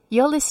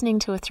You're listening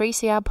to a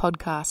 3CR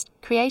podcast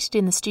created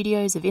in the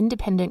studios of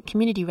independent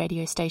community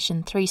radio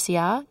station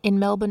 3CR in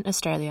Melbourne,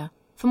 Australia.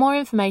 For more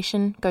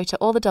information, go to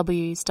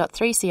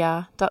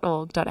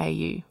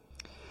allthews.3cr.org.au.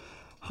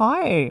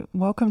 Hi,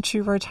 welcome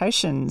to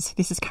Rotations.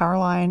 This is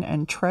Caroline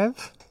and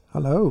Trev.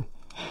 Hello.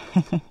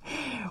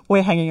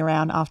 We're hanging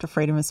around after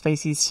Freedom of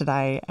Species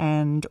today,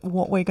 and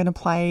what we're going to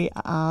play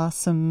are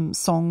some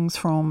songs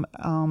from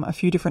a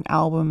few different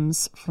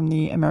albums from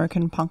the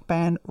American punk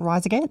band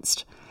Rise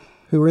Against.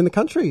 Who are in the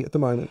country at the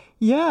moment.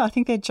 Yeah, I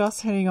think they're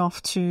just heading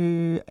off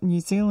to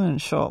New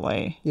Zealand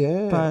shortly.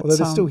 Yeah, but, although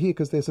they're still here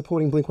because they're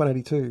supporting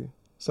Blink-182.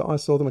 So I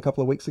saw them a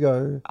couple of weeks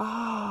ago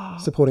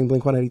supporting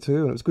Blink-182,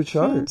 and it was a good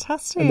show.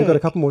 Fantastic. And they've got a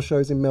couple more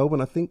shows in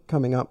Melbourne, I think,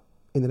 coming up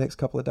in the next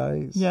couple of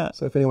days. Yeah.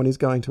 So if anyone is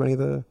going to any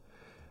of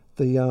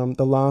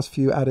the last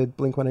few added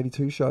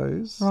Blink-182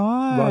 shows,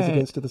 Rise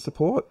Against to the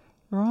support.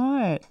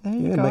 Right, there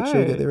you go. Yeah, make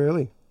sure you get there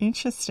early.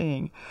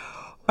 Interesting.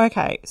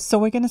 Okay, so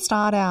we're going to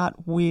start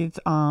out with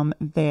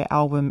their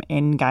album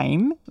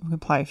Endgame. We're going to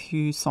play a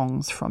few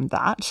songs from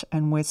that,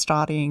 and we're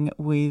starting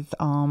with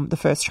the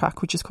first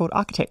track, which is called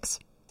Architects.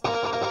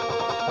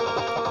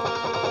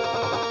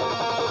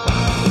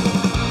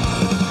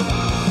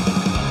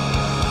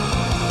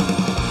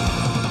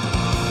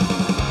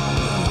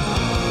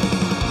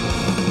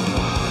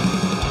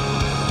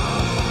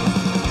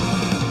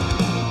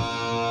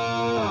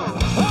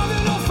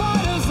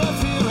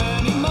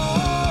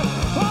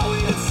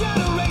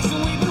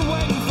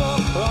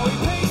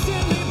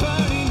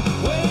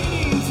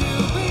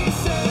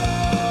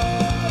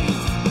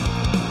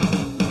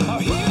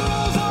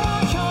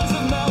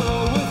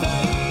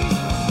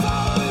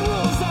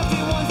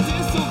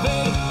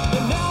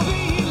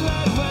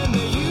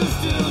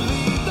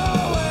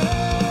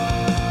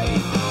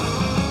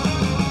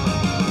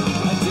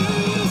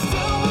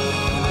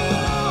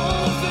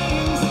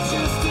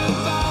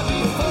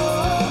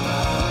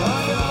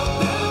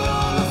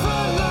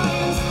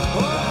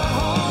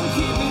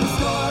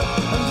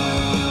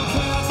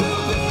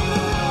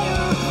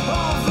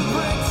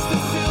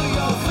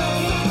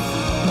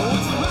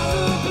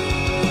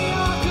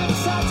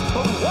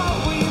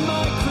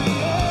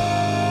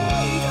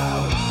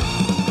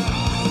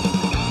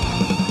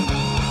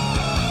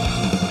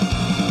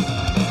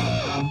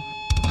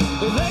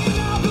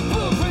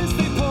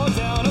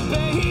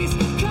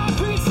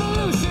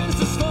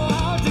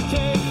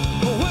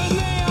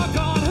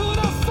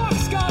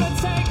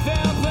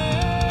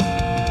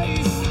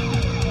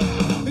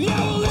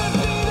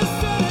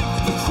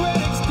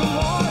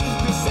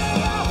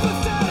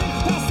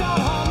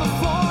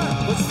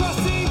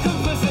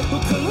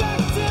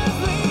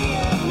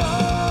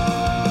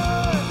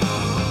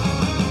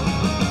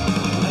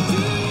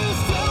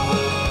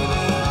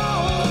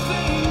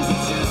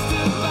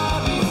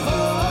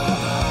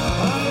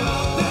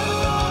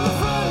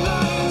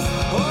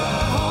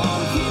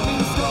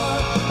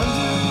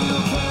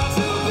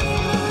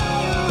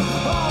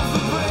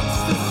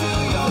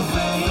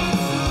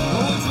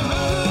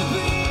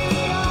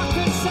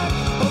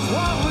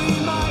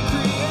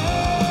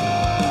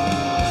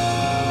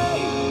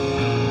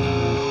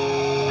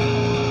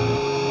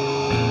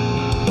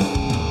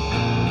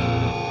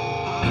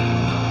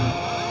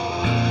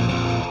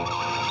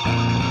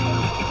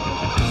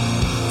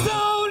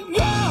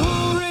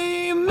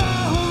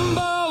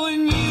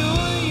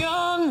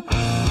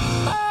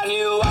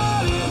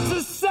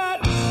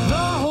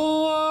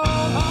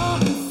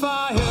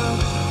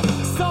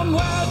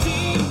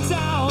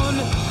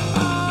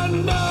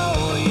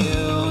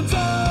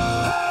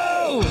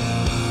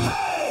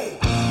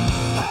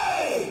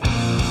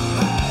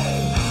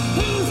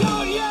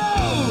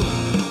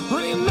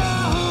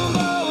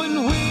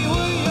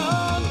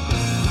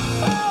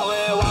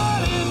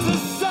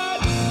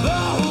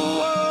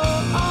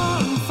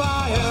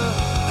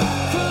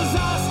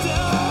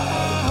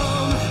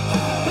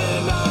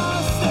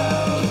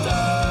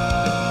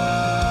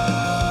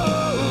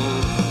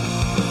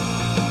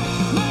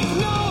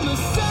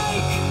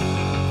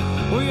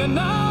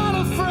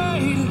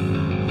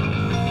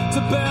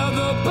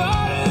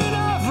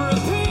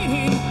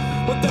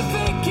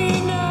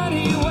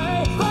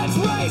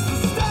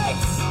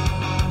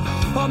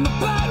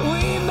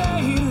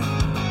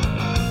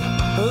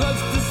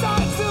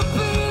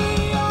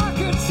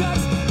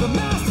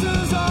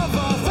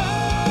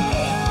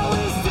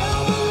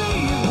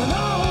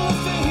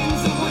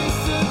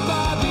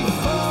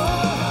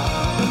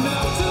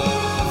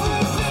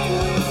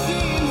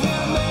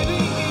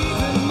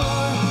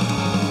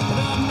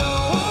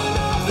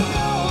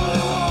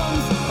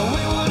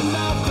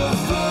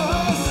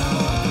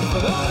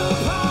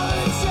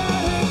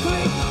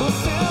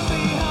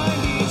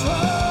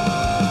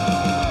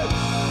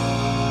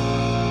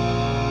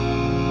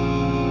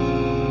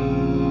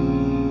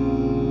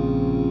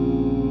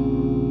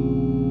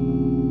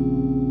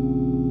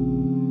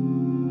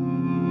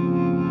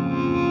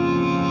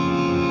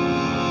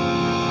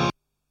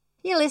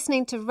 You're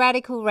listening to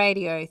Radical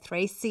Radio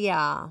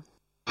 3CR.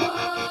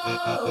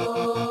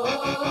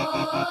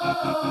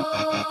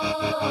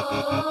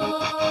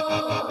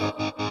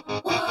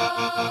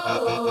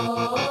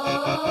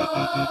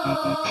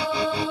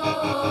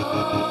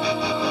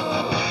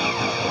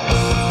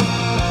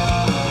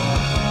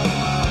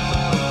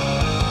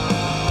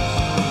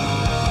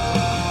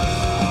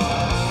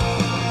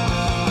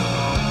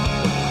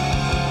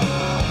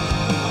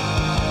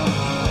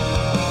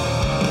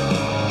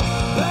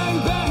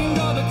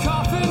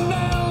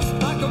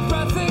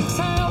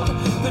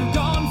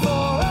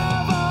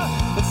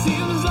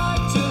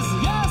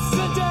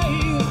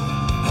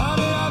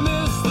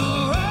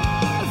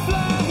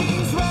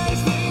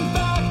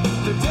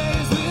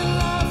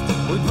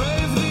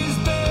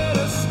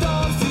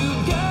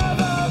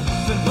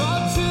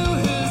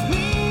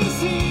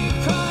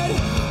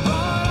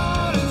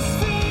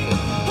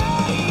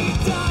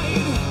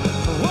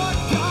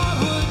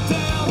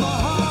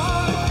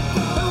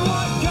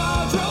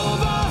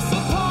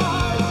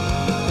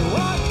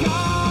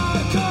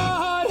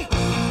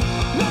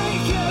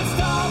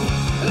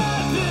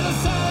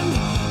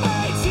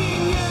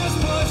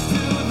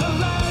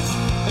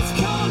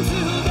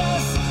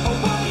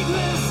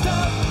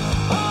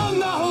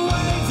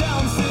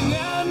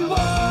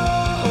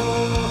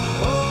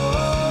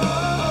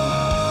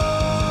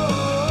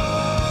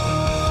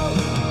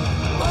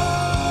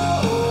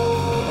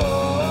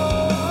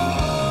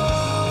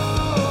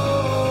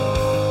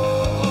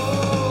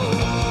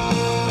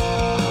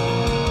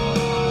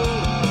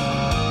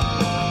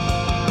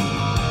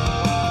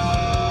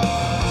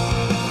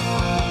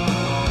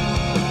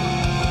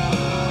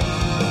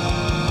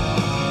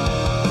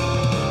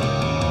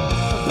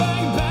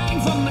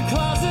 from the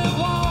closet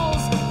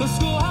walls, the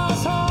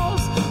schoolhouse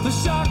halls, the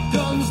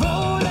shotguns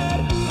loaded.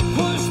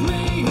 Push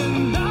me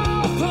and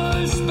I'll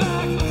push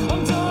back.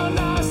 I'm done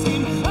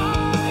asking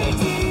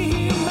ID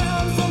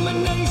man from a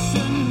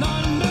nation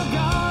under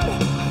God.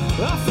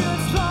 I feel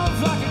its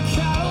love like a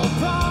cattle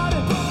prod.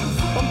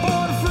 I'm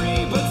born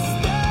free, but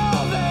still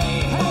they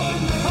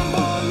hate. I'm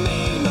born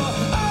mean, no,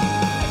 I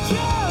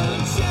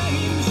can't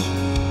change.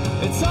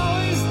 It's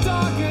always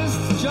darkest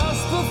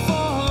just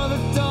before the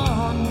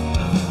dawn.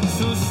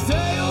 So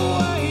stay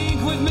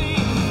awake with me.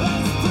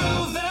 Let's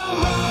prove them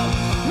wrong.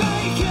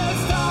 Make it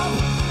stop.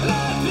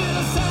 Let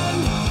this end.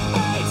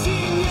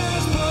 18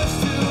 years pushed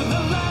to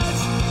the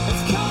ledge.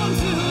 It's come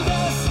to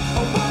this.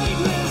 A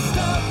weightless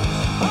step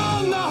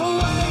on the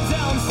way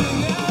down,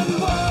 singing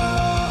whoa,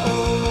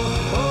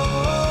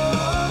 oh,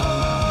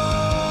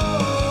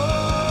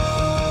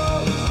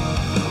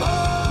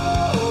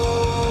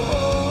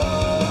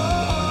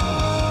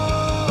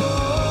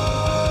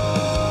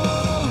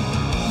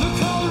 the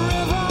cold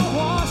river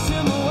washed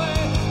him away,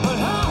 but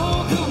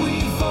how could we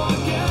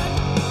forget?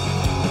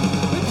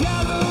 The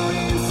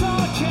gathering saw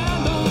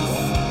candles,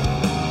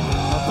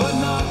 but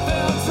not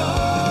their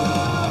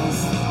tongues.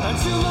 And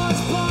too much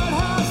blood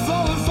has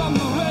flowed from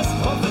the wrist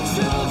of the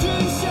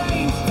children's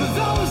shame for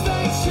those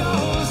they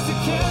chose to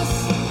kiss.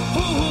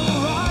 Who will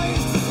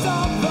rise to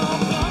stop the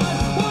blood?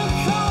 We're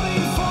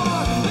calling for,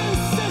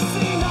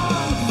 insisting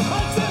on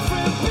a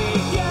different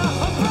beat,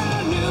 yeah, a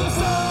brand new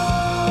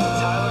song.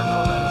 Tyler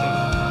Valenti,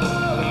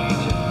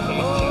 age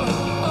 18.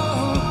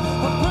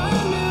 A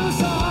brand new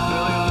song.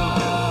 Billy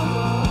Lucas,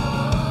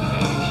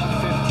 age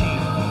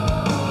 15.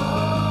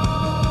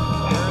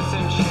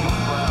 Harrison Shane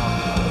Brown,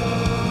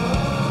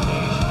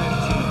 age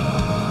 15.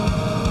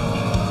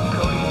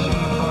 Cody J.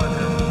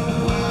 Parker,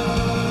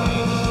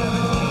 age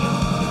 17.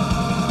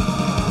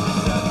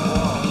 Seth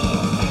Walsh,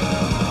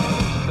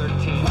 age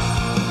 13.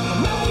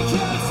 Make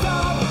it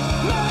stop,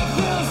 make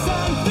this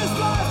end. This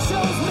life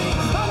shows me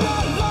I'm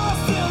not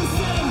lost in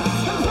sin.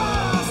 And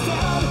proud I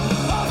stand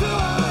of who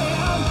I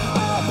am.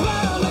 I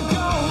plan to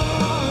go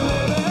on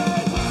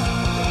living.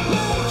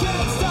 Make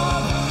it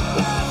stop,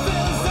 let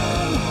this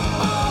end.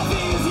 All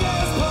these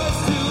years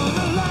pushed to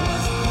the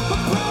ledge.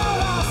 But proud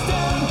I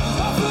stand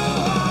of who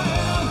I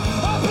am.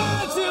 I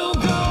plan to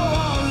go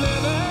on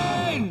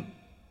living.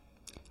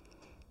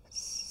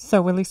 So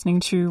we're listening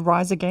to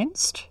Rise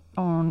Against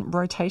on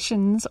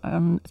rotations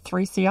on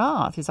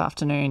 3CR this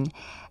afternoon.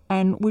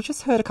 And we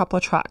just heard a couple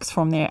of tracks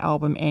from their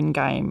album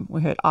Endgame.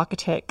 We heard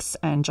Architects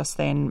and just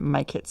then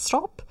Make It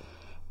Stop.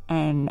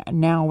 And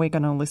now we're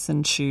going to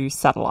listen to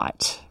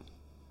Satellite.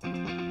 You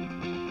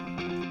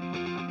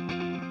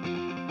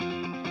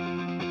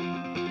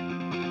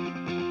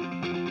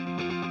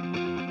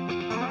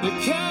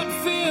can't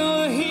feel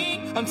the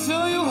heat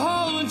until you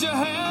hold your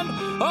hand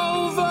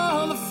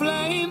over the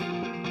flame.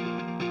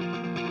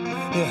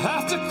 You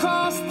have to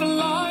cross the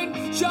line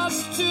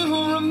just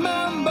to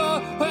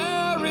remember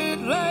where it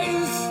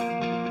lays.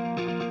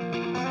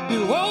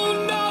 You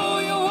won't know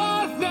your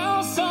worth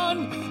now,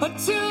 son,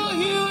 until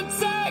you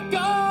take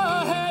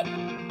a hit.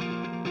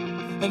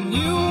 And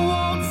you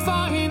won't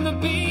find the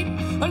beat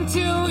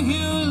until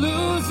you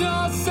lose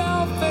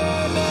yourself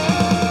in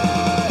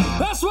it.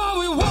 That's why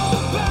we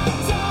won't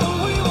back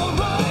down, we won't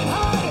run and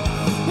hide.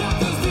 Yeah,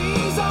 'cause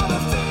these are the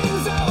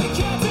things that we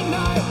can't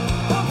deny.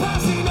 I'm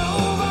passing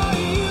over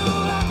you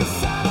like a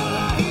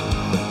satellite,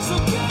 so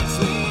catch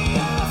me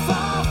if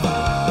I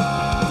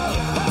fall.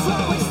 That's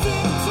why we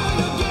stick to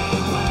your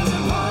game plans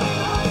and party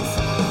lights.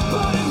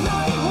 But at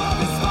night, walk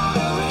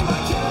inspiring by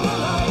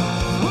candlelight.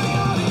 We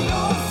are the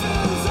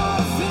orphans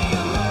of the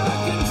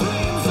American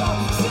dream, so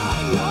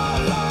shine your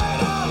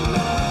light on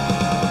me.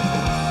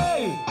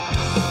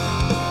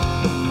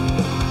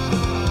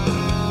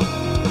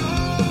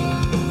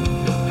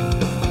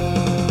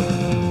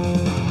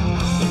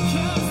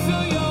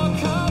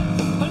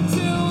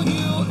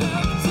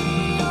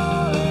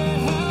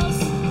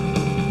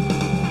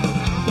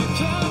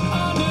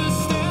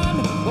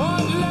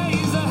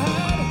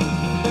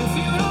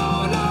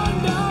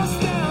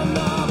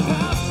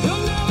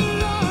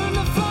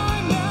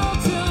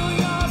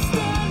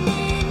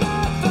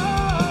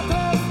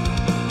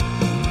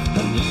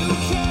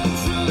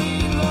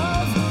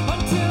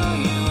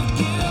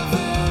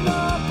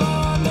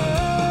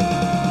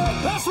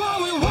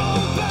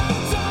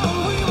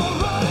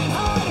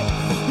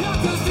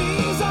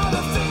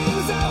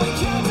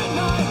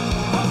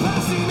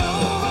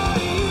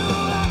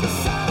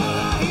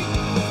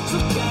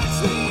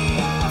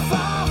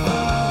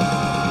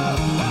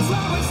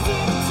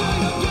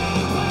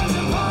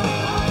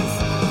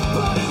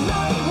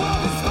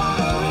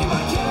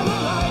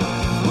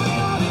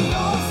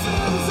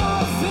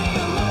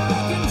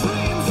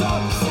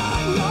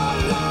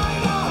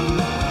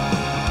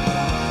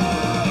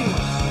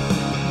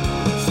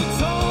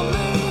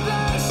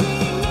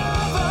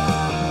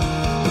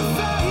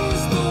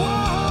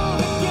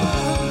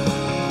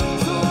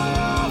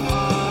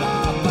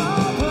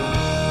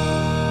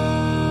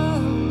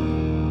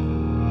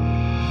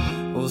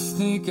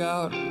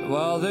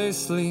 they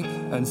sleep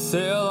and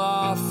sail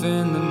off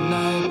in the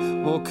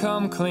night. We'll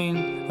come clean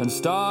and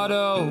start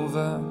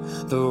over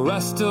the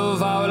rest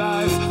of our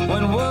lives.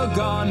 When we're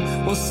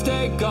gone, we'll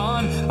stay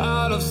gone,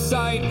 out of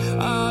sight,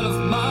 out of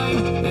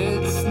mind.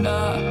 It's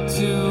not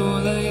too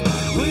late.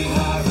 We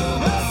have the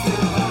rest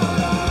of our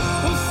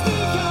lives. We'll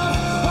sneak out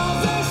while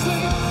they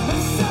sleep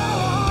and sail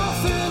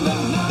off in the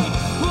night.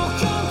 We'll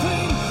come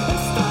clean and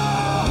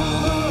start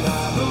over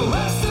the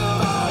rest of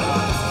our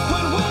lives.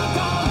 When we're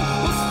gone,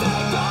 we'll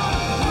stay gone,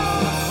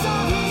 out of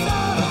sight,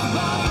 out of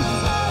mind.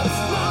 It's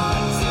not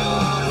too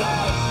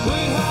late. We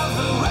have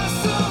the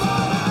rest of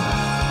our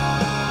lives.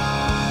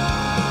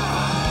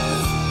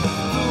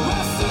 The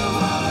rest of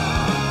our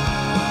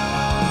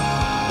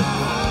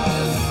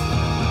lives.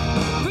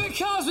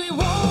 Because we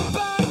won't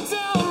back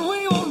down, we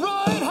won't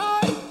run and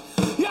hide.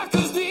 Yeah,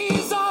 'cause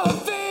these are the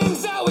things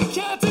that we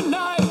can't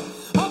deny.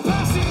 I'm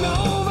passing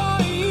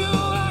over you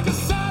like a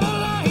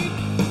satellite,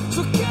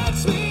 so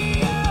catch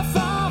me if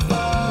I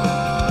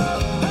fall.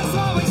 That's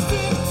why we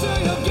stick to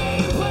your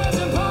game plans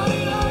and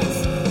party lights.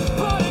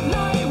 But at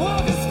night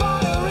we're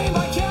conspiring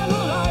by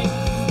candlelight.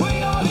 We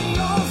are the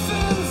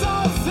orphans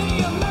of the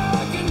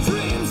American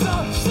dream, so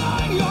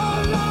shine your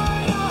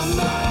light on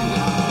night.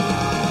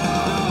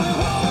 No, we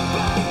won't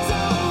back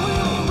down, we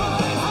won't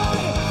run and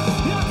hide.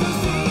 Yeah, 'cause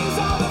these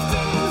are the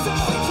things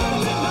that we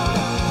can't deny.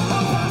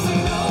 I'm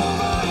passing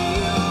over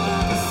you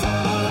like a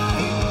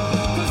satellite,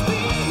 'cause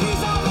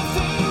these are the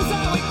things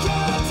that we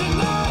can't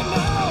deny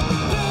now.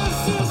 This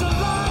is a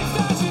life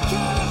that you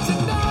can't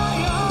deny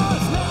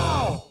us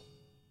now.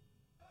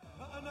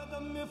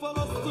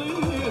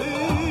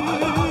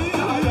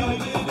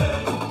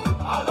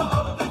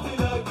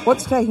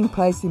 What's taking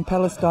place in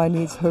Palestine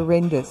is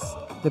horrendous.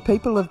 The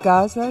people of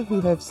Gaza, who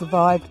have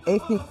survived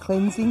ethnic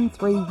cleansing,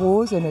 3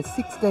 wars and a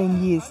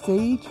 16-year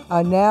siege,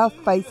 are now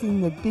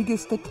facing the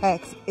biggest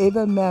attacks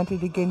ever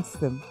mounted against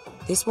them.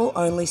 This will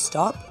only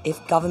stop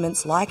if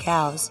governments like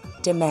ours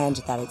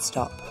demand that it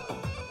stop.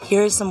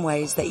 Here are some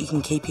ways that you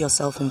can keep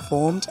yourself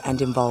informed and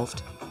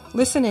involved.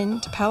 Listen in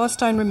to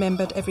Palestine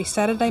Remembered every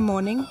Saturday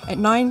morning at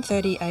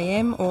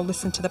 9:30am or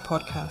listen to the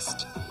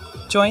podcast.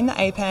 Join the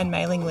APAN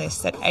mailing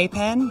list at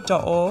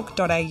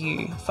apan.org.au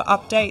for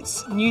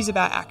updates, news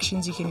about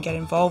actions you can get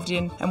involved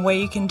in, and where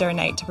you can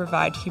donate to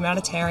provide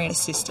humanitarian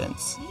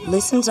assistance.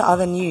 Listen to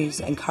other news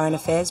and current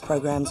affairs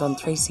programs on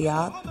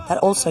 3CR that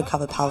also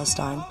cover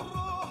Palestine.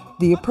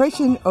 The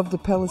oppression of the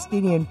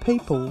Palestinian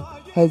people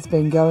has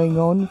been going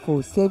on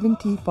for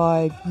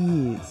 75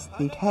 years.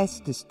 It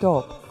has to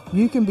stop.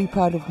 You can be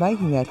part of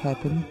making that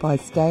happen by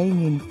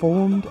staying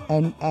informed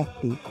and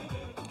active.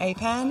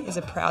 APAN is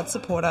a proud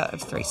supporter of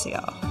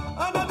 3CR.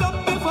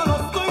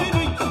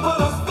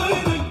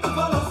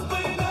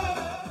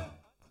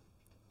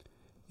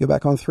 You're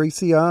back on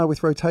 3CR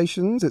with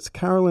Rotations. It's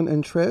Carolyn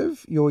and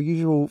Trev, your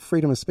usual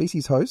Freedom of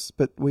Species hosts,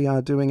 but we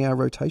are doing our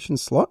rotation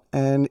slot,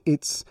 and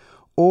it's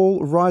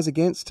all Rise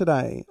Against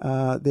today.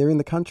 They're in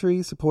the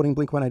country supporting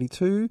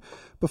Blink-182.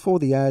 Before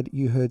the ad,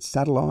 you heard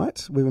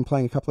Satellite. We've been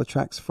playing a couple of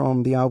tracks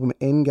from the album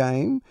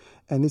Endgame,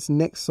 and this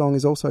next song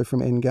is also from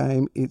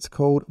Endgame. It's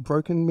called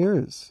Broken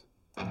Mirrors.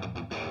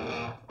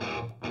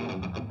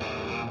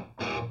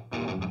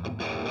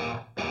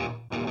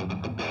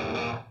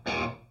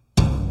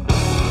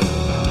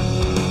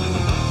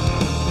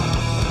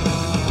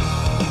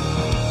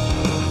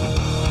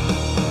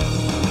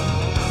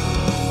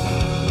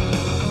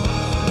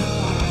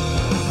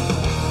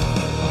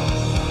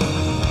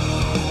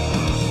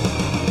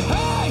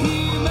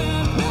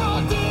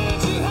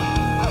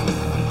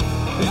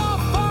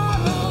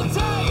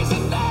 Days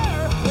in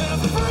there in a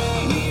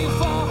free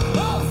fall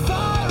of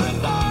fire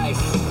and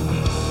ice.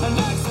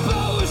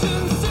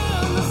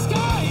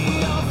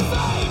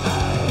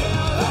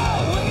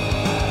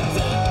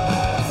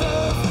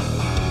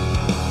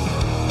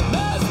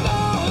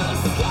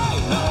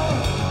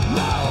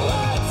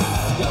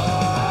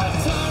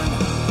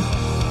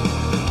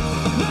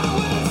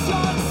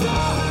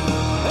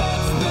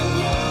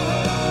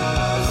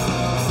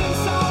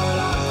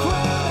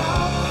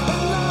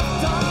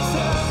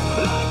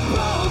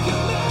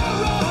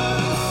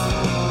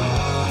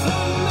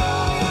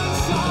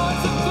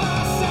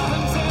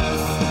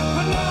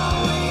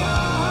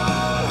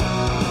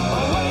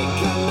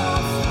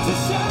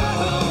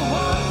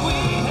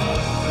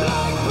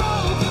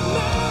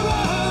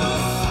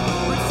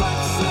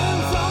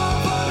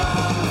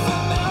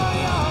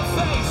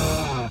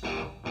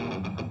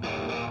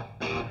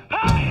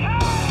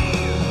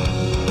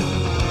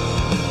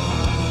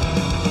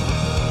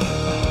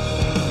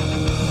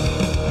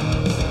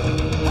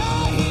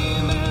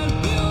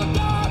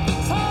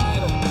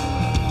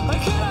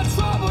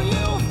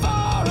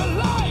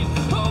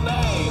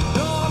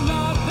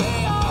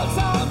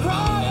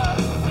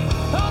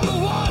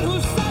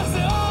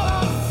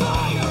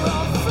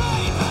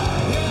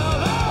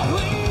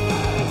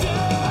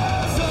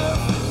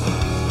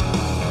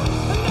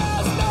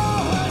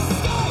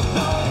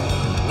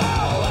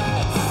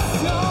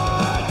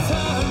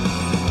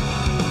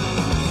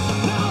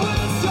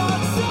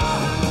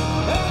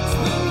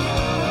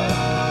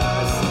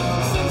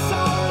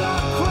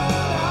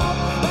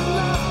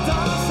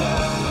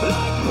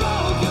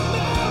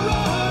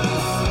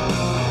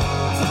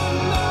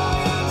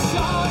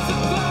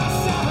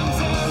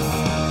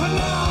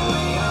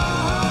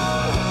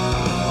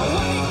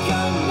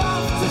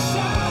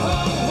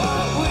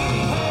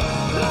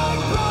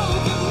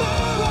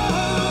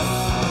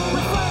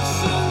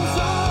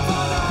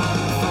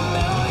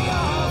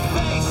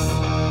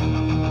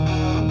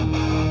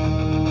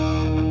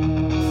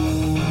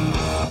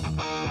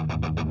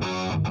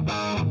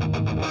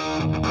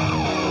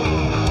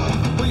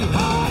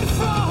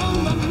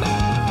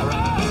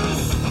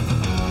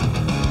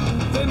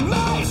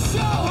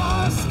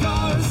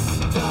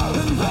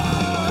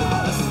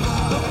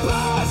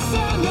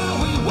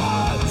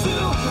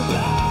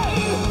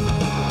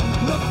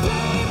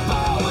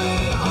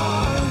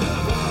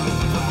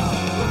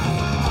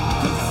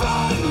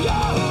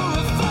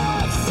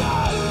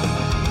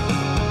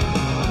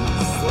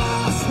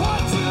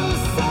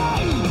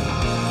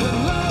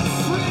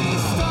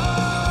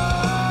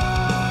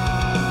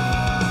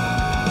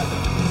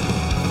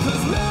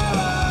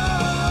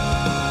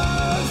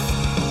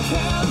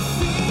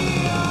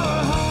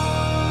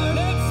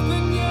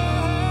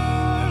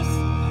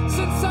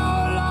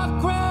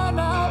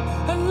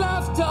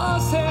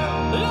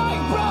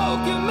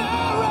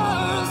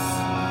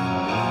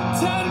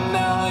 10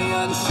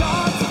 million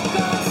shots of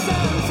glass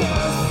and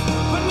tears.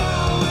 But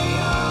now we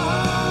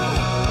are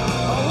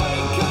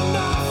awake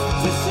enough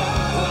to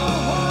shadow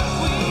what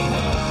we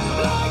hear.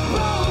 Like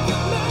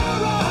broken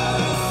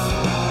mirrors,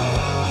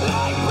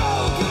 like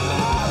broken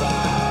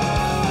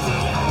mirrors,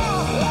 yeah.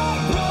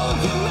 Like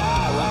broken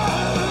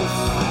mirrors,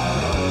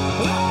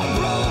 like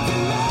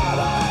broken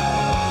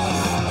mirrors,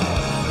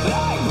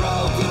 like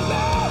broken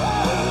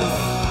mirrors.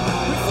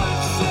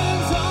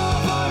 Reflections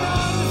of an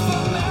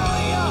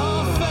unfamiliar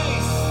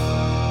face.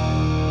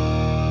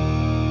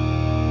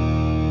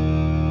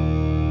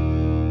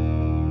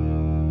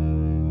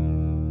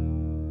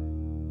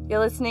 You're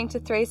listening to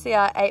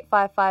 3CR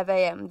 855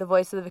 AM, the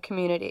voice of the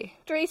community.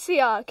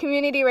 3CR,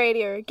 community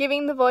radio,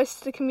 giving the voice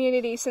to the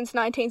community since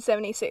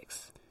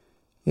 1976.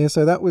 Yeah,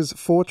 so that was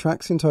 4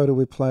 tracks in total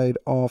we played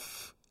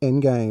off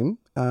Endgame.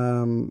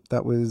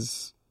 That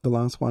was the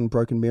last one,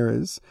 Broken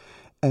Mirrors.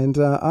 And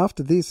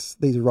after this,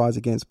 these are Rise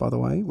Against, by the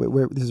way.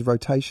 This is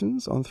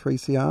Rotations on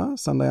 3CR,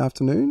 Sunday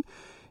afternoon.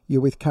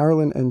 You're with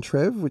Carolyn and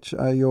Trev, which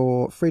are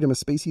your Freedom of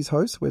Species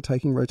hosts. We're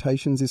taking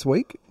Rotations this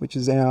week, which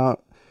is our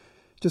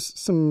just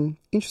some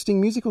interesting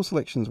musical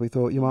selections we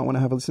thought you might want to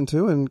have a listen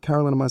to. And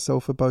Carolyn and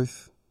myself are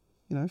both,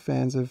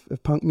 fans of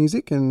punk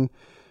music, and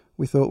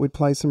we thought we'd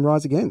play some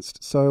Rise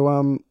Against.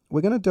 So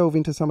we're going to delve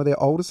into some of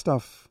their older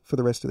stuff for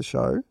the rest of the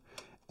show.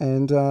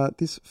 And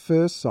this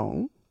first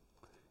song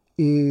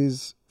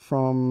is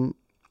from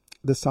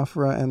The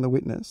Sufferer and The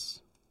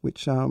Witness,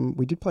 which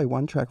we did play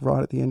one track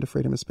right at the end of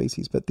Freedom of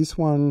Species, but this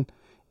one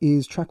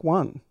is track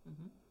 1.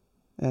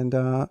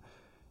 And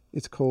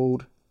it's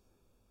called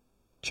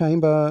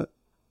Chamber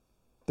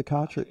the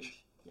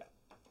Cartridge. Yeah,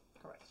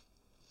 correct.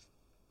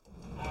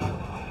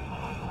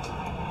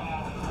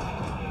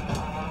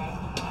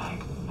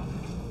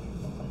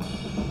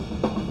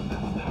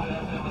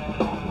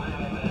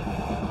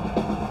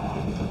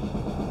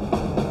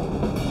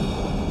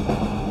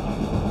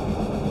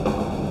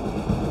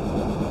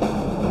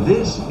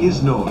 This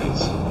is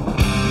Noise.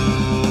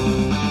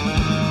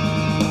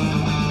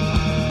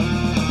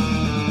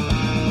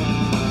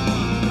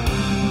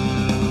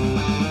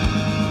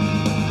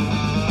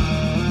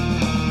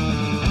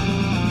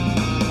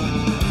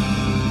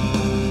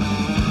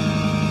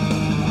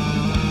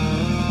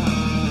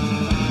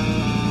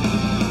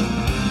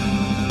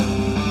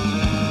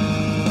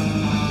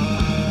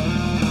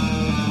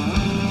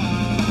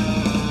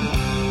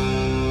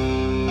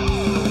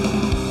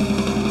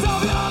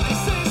 Don't be on these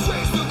city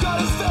streets, new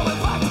colors filled with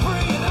black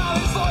debris, and now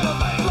these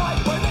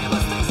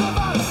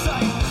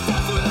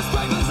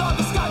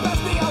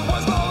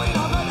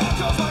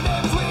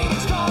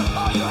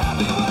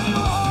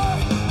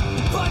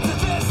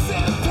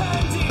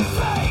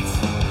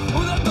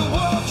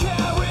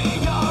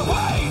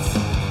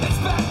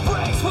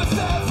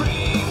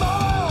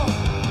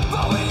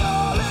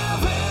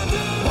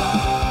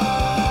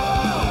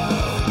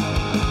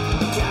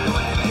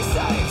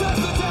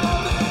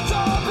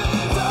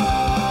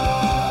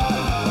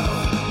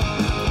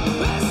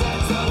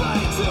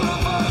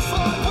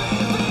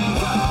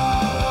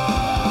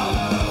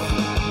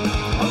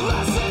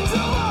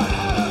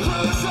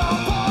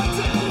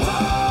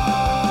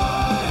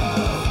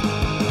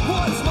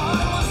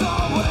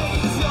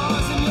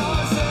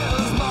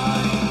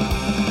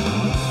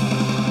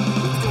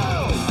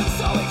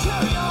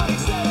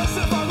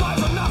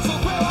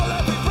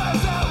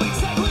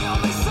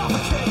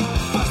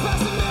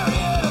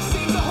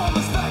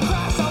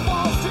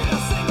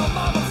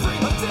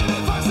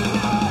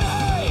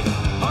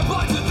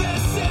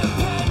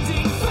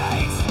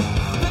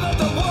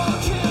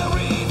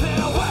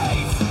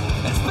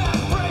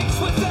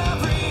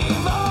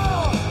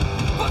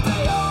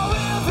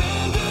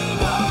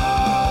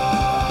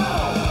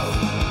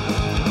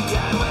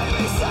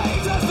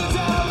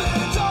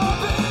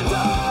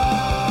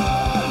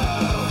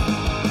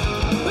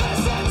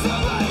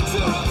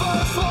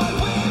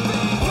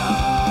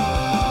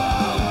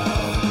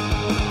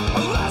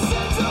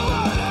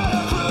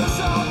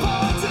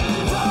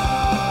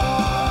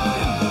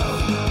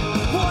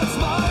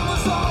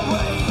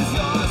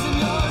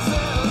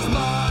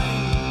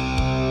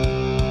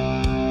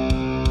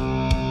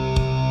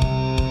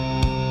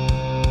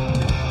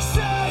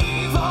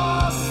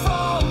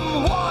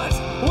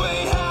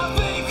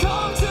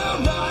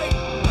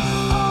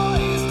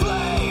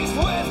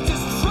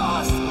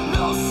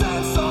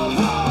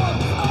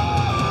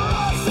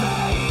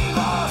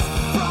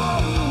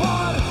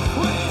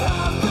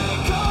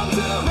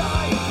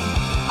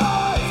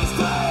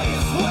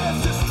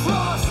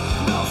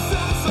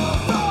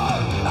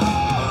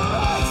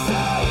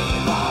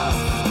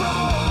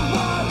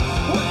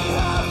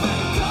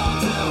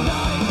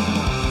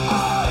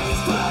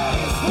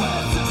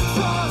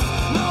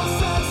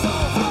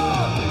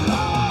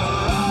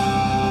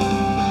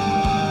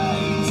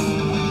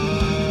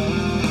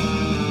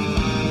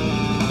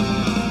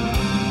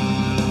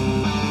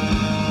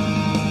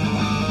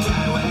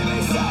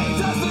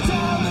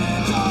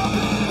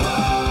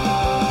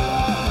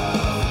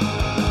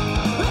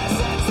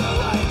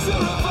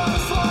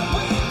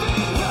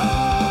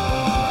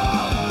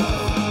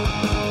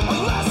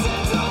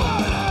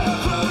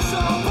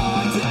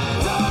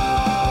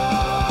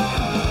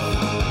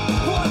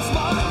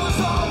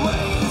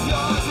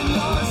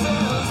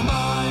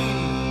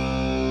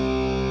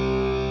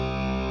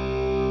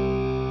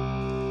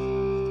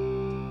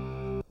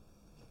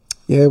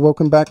Yeah,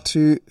 welcome back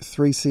to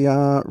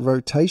 3CR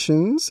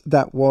Rotations.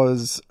 That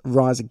was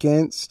Rise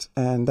Against,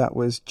 and that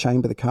was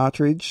Chamber the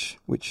Cartridge,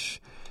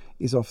 which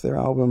is off their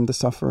album The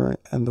Sufferer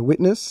and the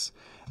Witness.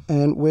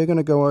 And we're going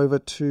to go over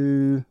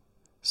to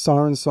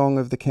Siren Song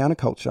of the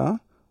Counterculture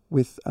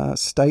with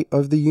State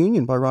of the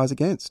Union by Rise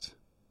Against.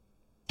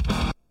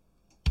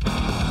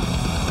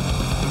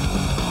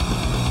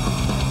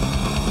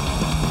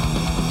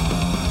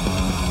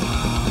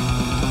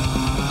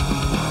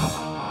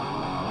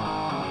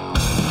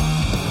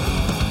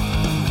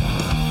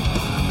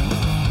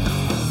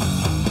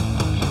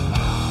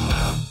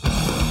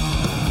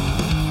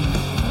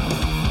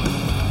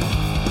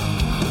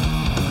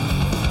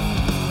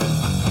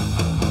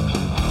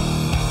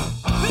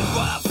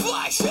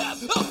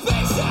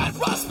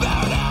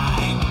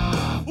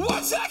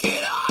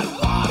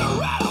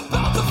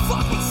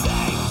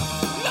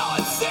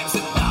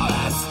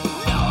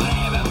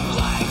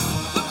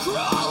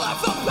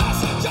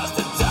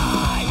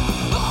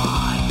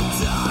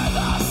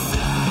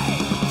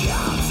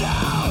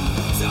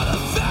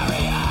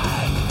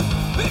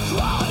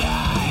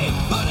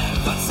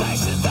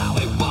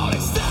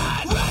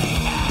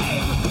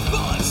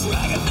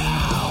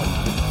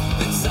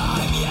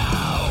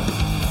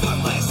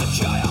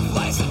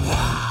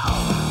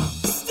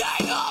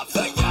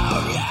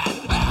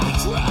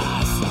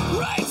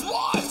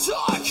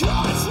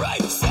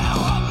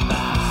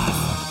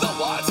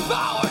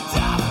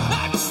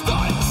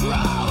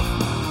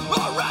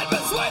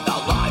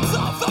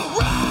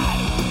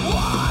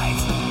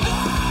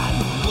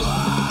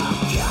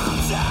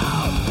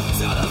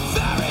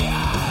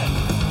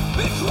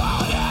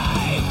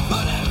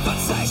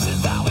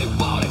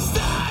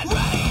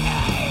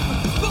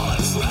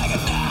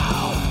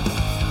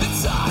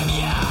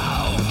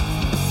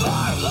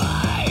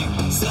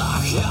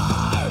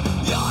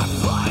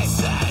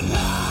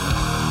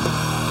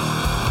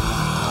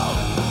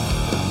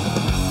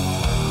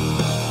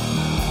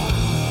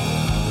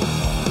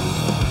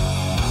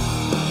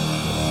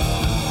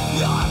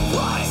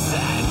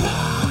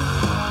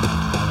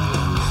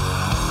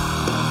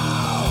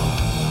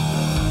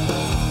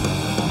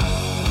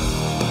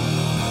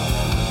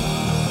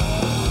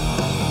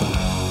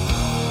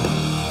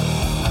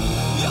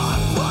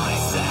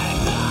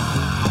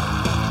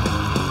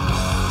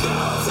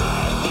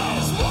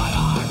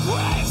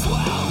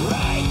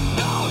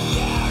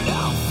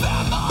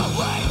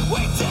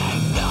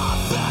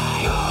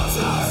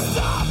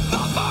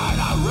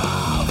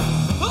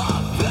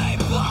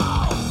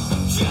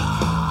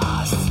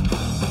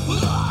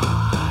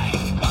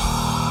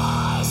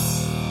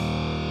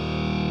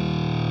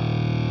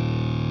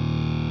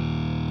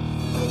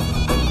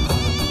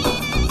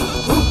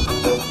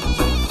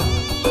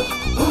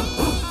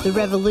 The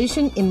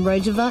revolution in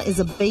Rojava is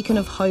a beacon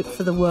of hope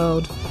for the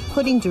world,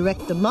 putting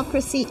direct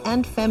democracy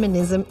and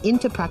feminism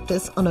into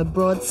practice on a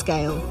broad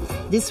scale.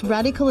 This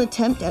radical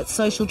attempt at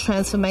social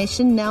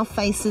transformation now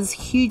faces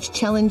huge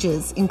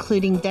challenges,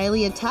 including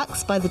daily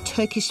attacks by the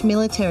Turkish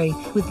military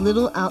with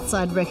little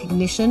outside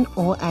recognition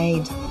or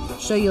aid.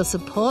 Show your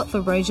support for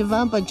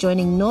Rojava by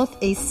joining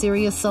Northeast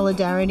Syria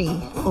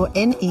Solidarity, or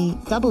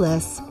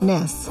NESS,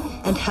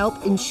 and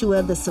help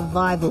ensure the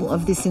survival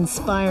of this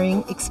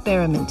inspiring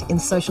experiment in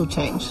social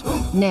change.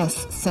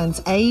 NESS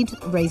sends aid,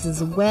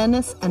 raises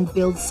awareness and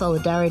builds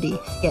solidarity.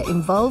 Get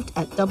involved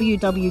at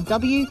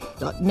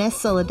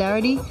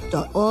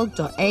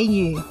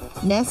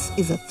www.nesssolidarity.org.au. NESS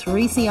is a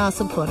 3CR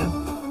supporter.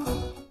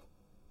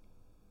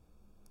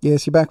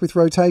 Yes, you're back with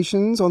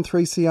Rotations on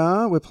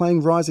 3CR. We're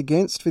playing Rise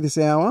Against for this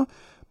hour.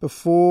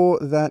 Before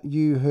that,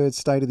 you heard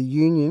State of the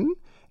Union.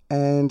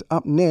 And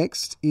up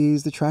next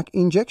is the track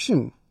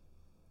Injection.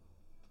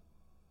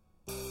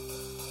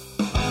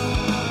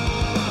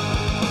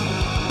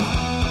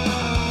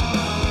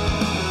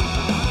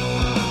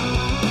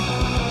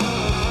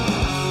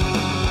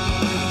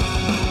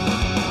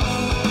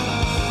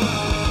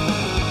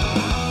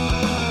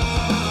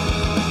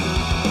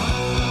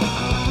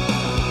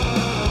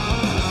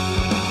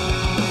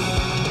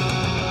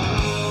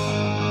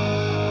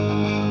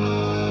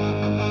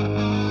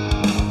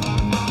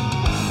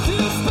 Do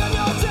you spend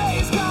your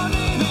days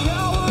counting the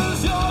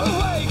hours you're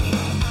awake?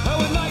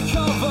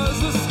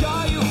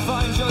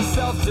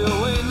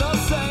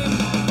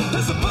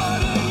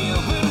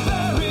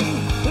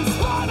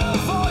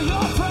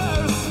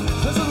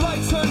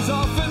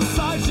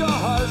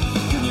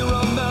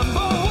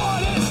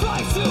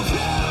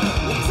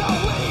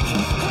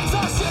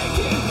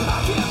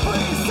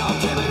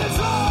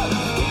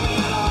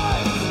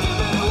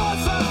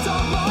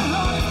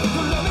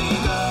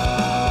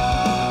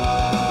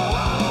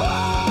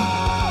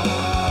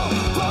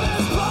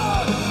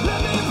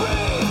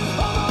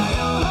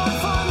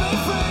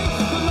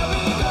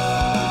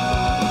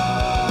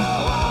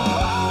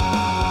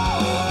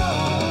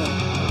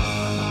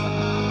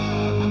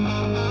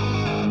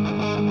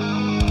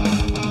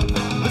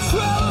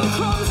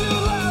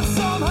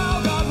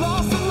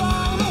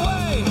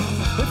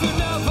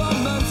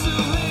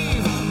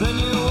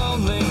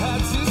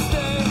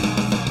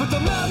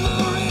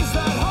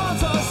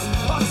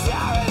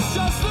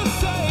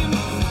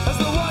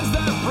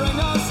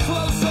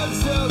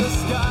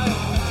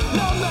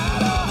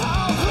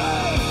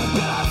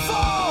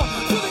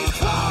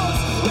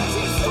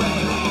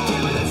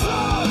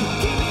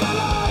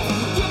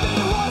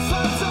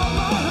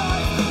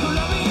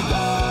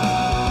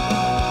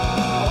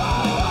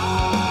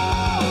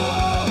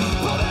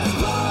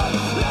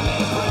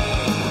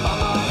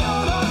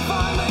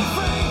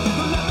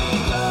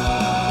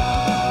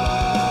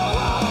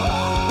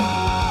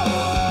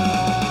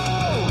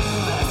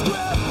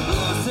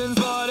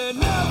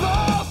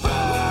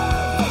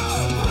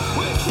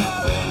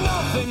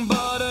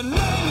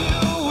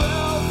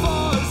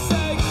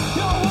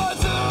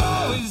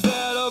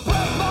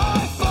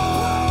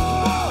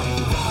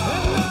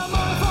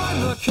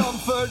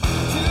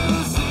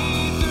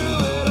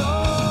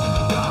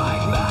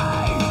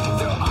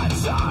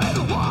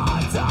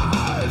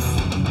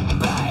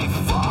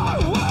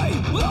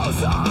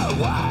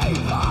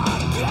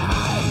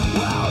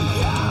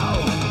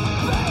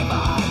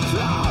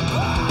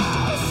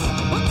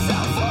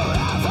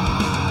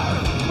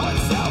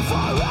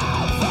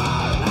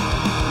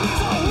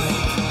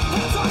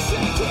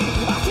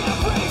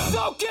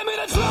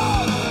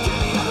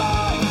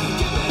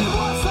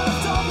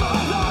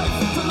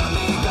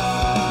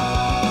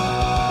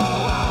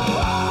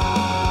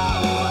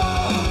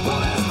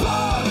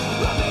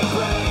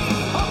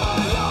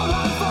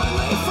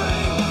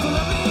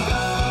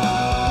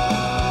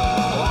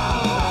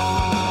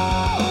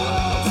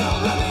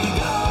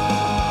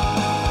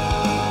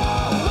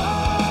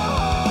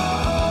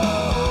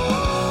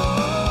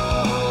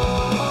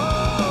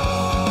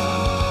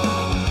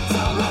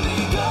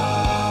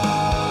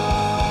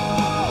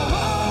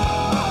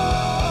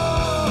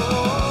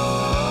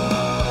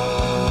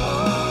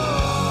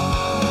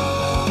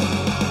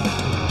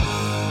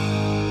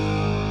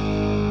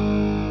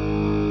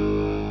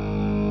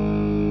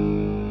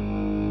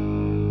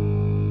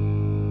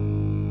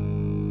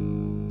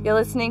 You're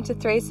listening to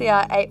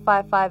 3CR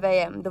 855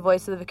 AM, the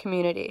voice of the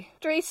community.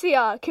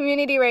 3CR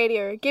Community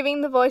Radio,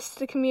 giving the voice to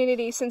the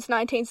community since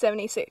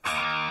 1976.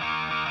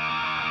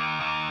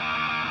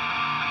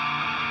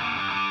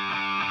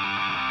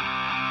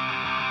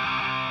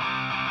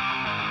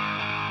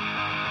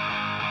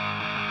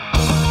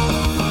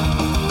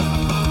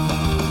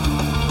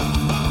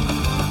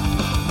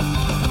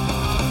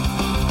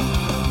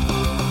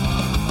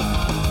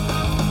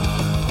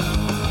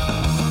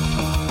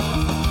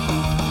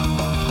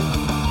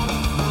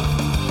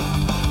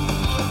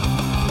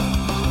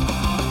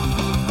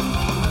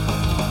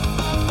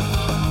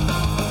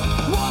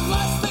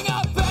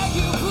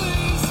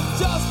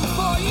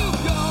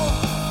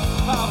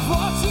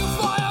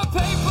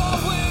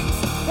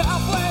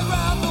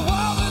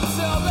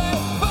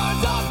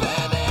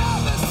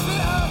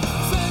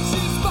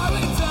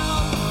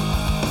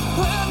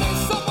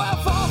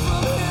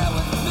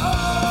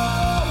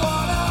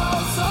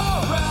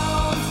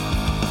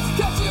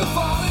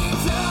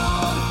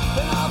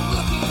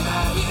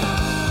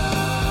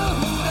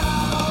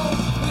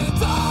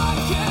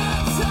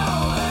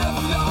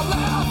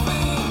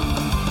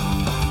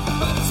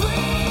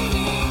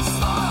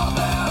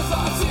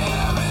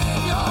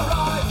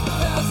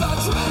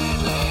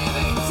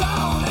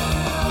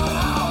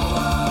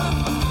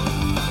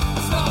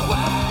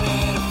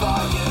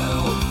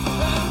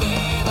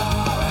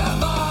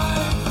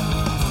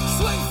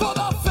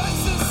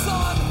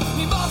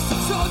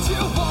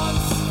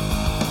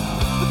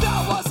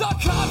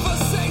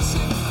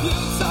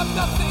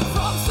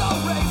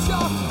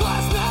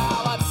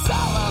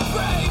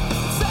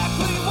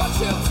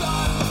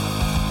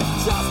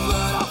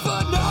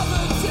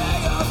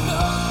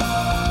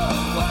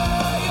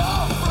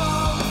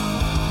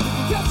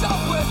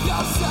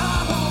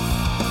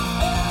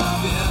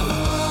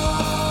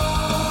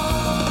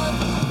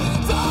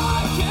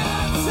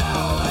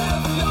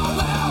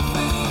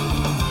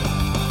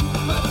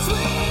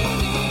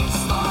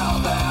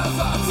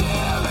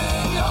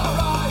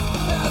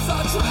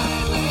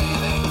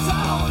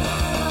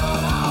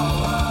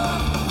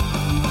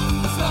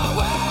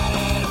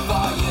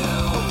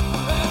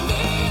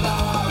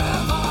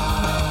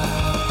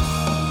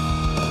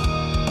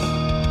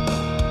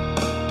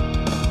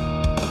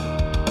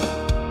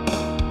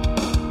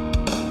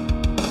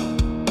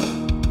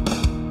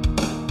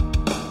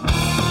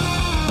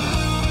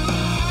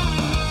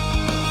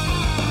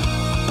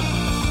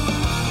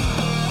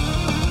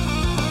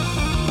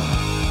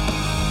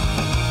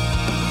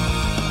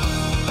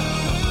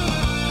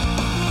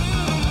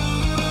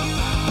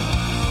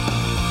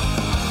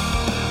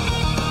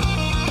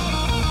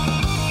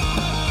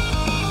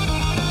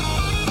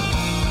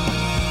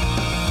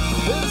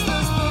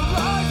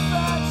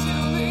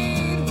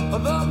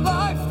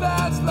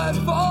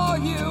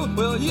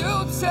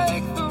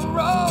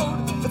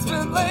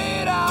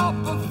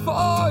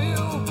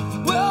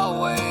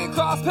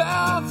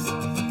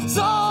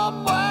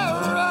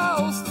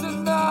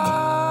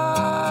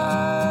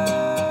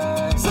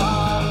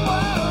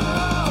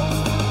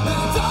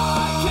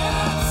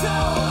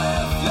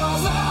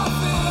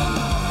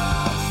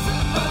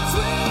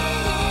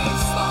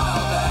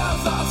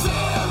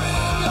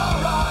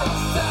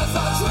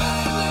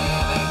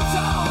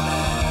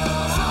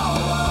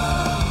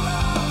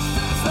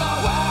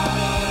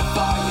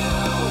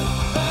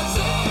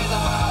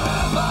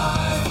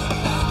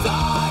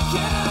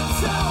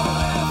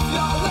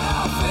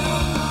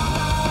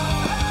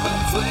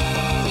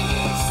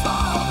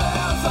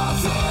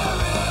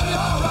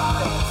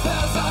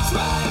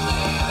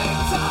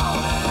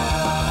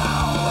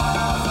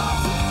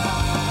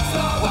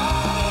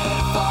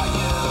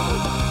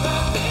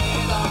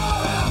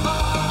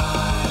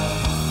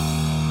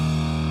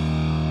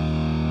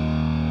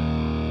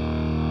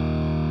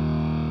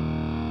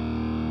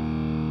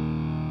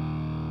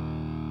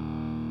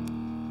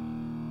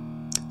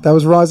 That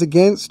was Rise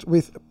Against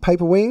with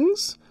Paper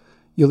Wings.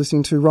 You're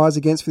listening to Rise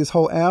Against for this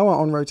whole hour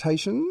on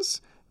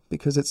rotations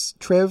because it's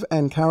Trev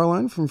and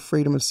Caroline from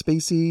Freedom of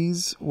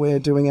Species. We're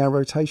doing our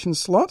rotation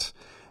slot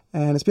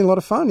and it's been a lot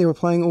of fun. You were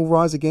playing all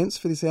Rise Against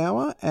for this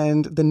hour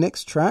and the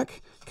next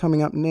track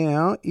coming up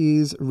now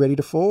is Ready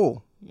to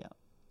Fall. Yeah.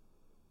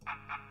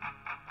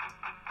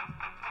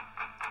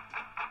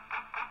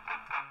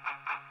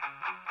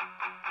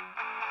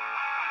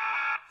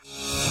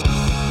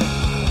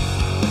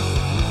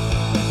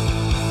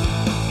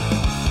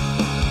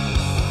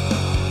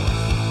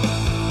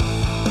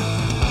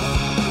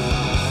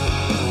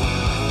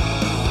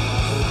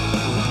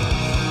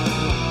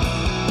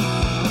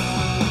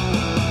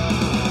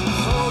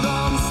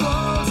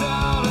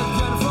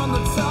 From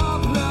the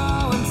top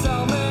now and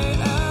tell me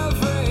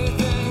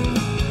everything.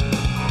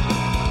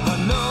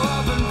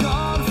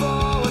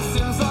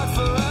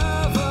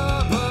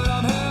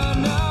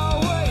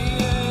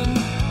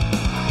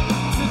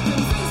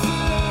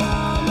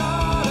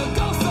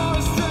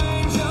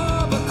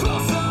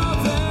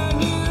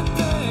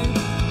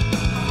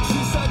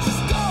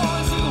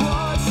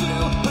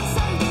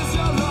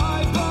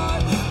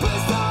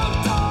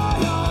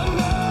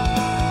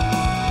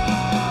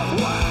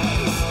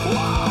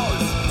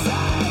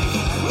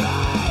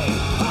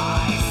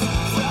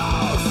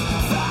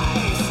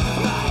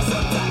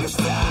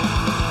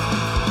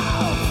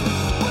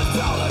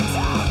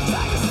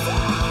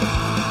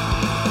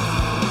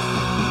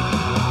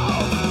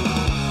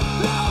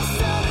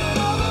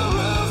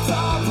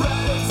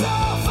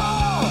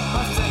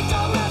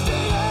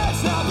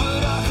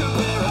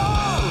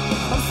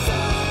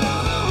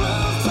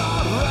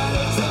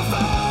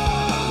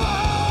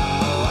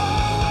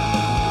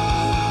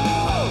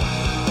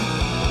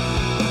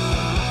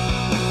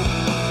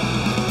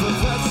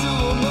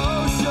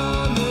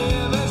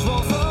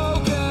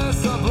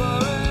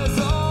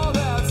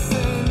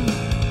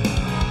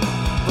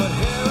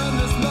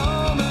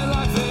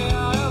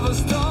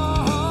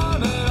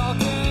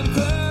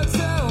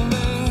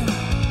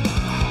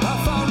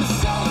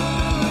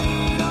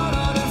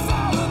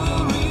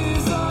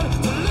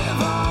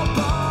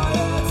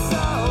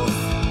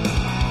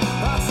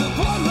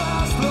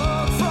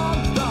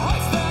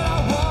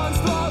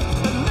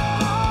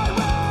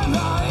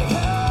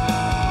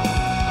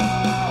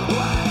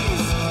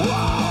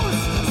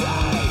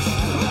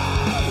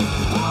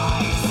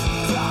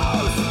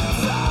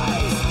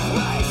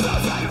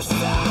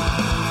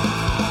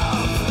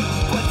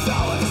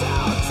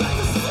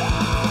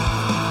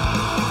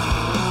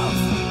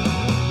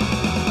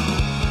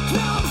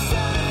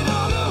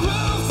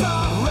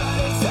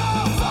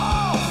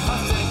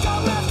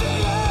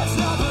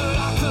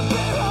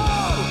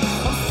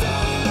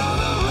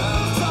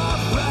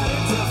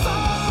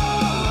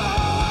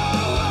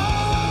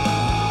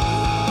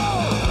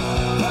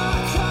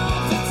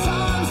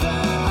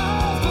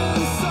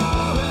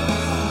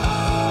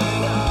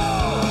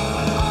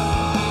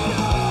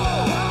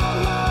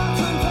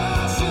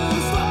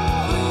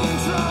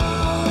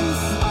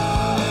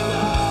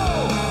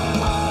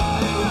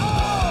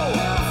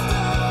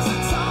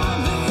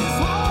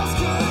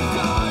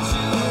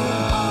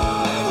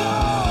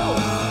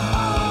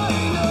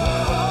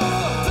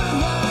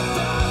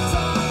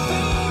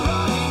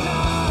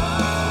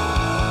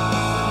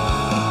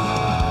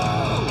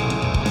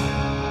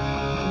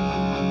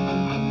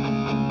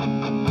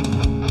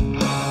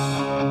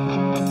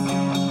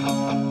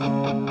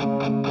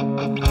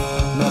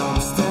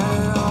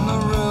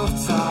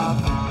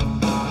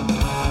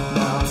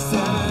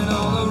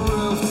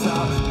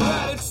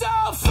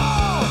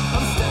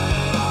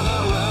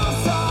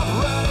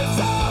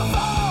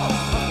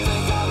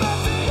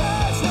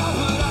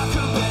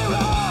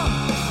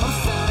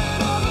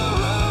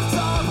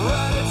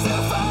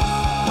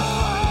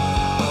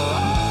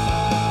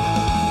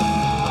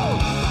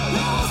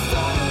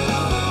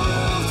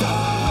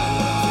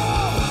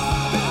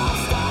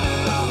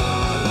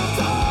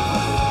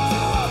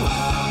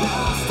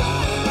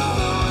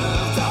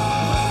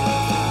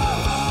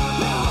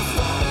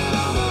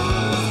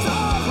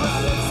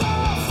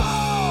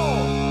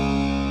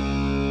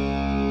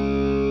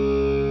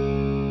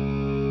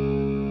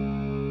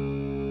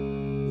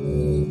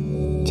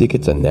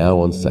 Tickets are now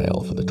on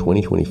sale for the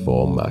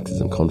 2024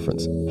 Marxism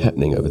Conference,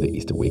 happening over the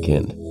Easter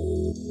weekend.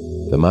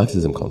 The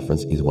Marxism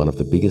Conference is one of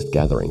the biggest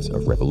gatherings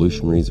of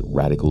revolutionaries,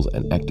 radicals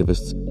and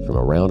activists from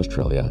around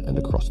Australia and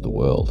across the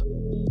world.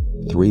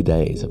 3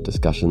 days of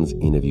discussions,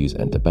 interviews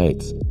and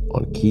debates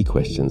on key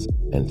questions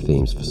and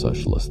themes for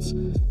socialists,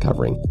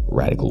 covering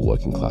radical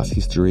working class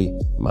history,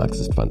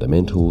 Marxist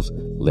fundamentals,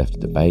 left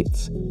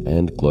debates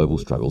and global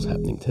struggles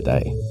happening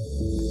today.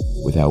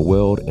 With our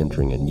world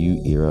entering a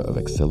new era of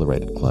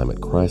accelerated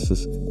climate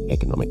crisis,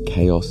 economic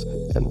chaos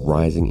and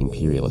rising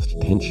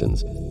imperialist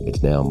tensions,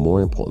 it's now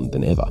more important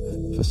than ever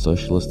for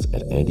socialists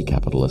and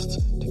anti-capitalists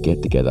to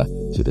get together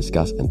to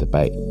discuss and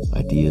debate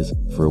ideas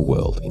for a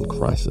world in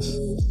crisis.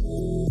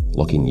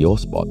 Lock in your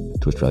spot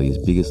to Australia's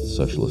biggest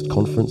socialist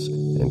conference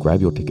and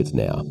grab your tickets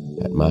now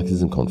at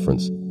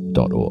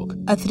marxismconference.org.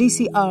 A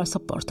 3CR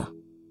supporter.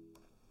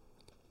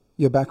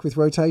 You're back with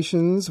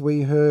Rotations.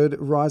 We heard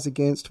Rise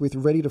Against with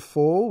Ready to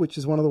Fall, which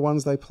is one of the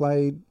ones they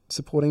played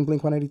supporting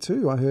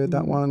Blink-182. I heard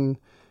that one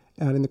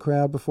out in the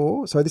crowd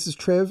before. So this is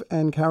Trev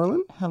and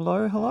Carolyn.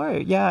 Hello, hello.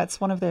 Yeah,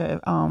 it's one of their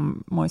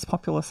most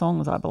popular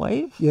songs, I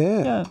believe.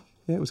 Yeah,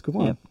 it was a good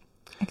one. Yeah.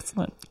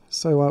 Excellent.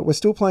 So we're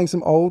still playing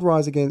some old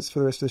Rise Against for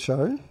the rest of the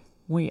show.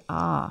 We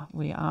are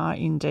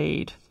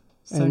indeed.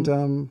 So, and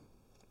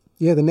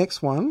the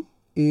next one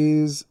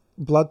is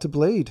Blood to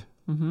Bleed.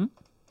 Mm-hmm.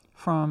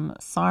 From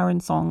Siren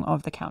Song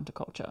of the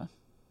Counterculture.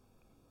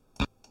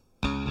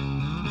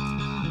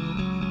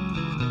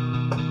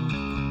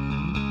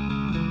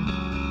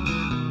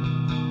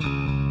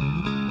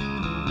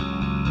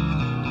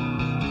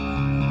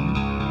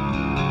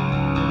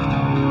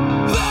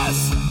 This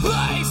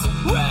place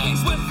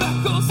rings with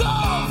echoes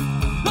of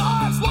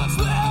lives once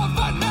lived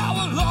but now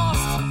are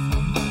lost.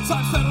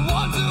 Time spent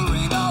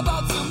wondering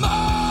about tomorrow.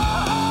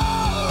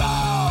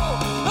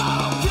 I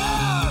don't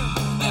care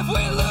if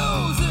we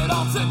lose it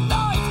all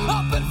tonight.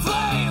 Up in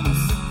flames,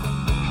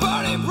 burn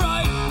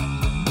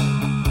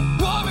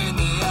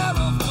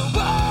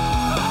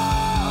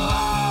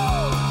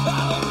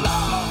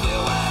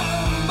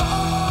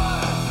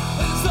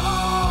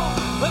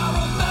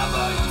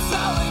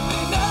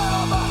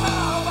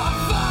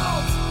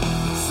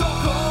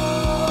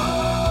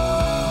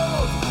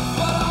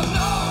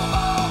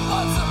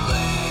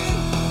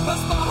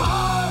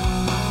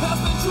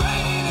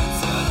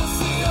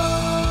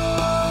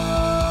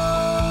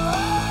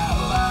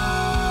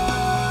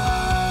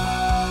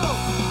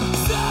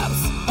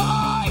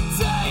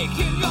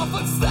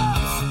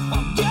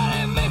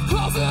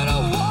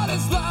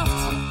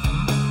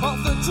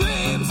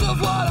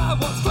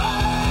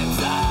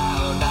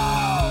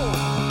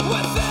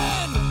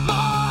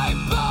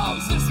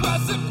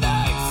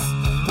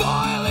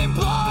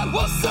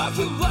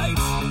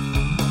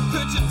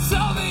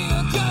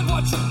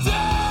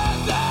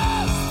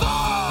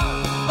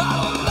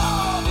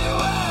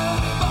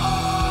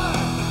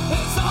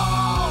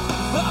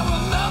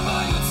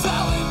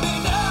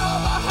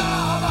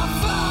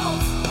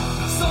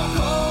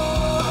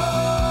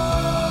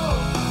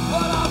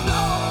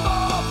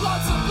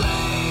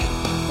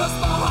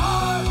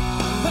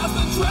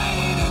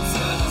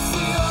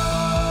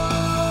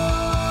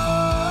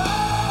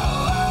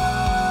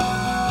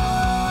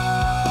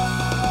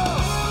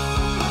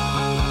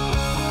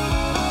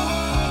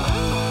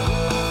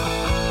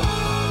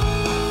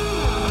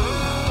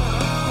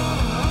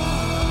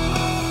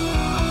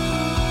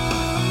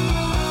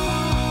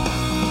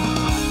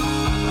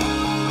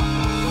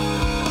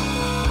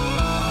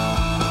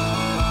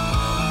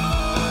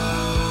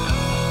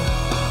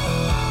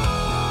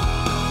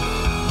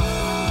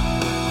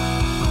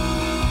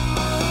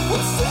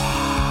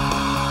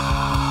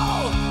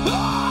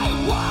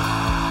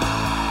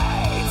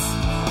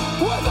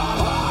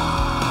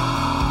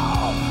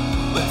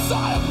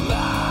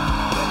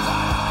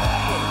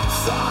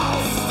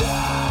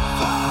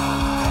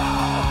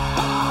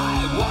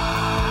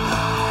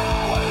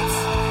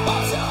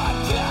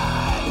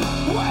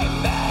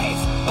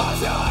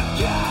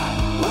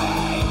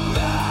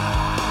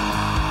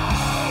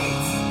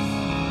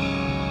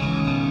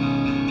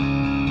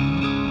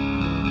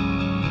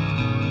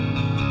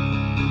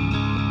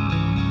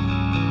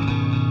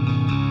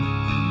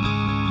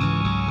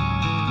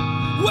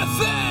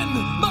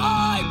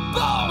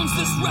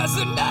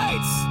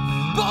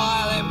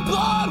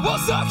will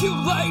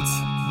circulate.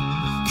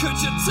 Could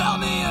you tell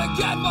me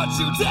again what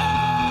you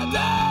did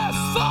this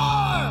for?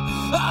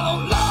 I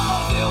don't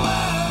love you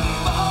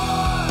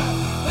anymore,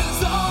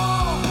 is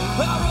all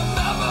I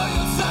remember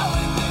you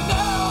telling me.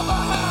 Never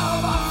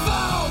have I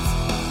felt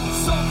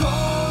so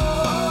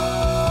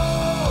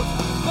cold,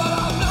 but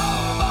I've no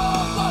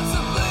more blood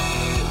to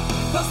bleed,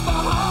 'cause my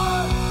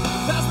heart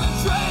has been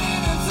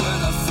draining into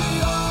the sea.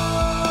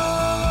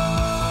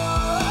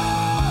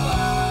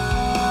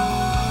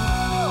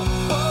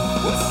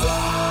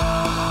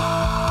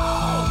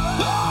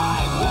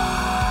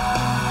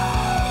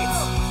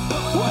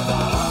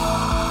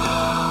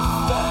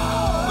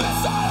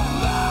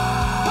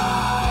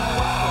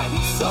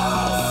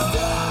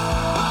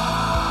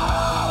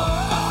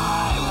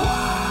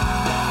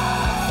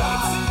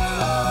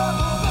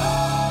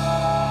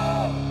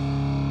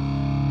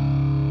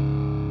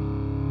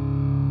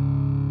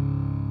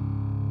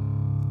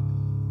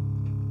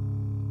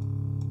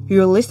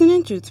 You're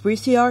listening to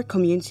 3CR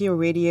Community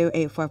Radio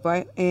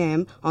 855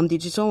 AM on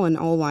digital and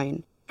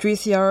online.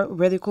 3CR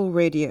Radical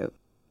Radio.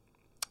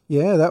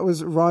 Yeah, that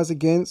was Rise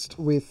Against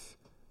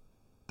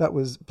that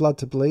was Blood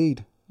to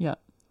Bleed. Yeah.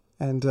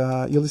 And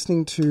you're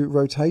listening to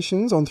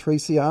Rotations on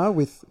 3CR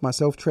with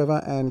myself,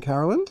 Trevor, and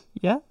Carolyn.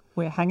 Yeah,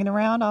 we're hanging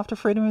around after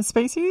Freedom of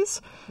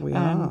Species. We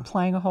and are.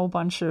 Playing a whole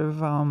bunch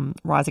of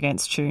Rise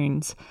Against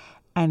tunes.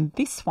 And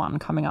this one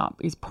coming up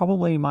is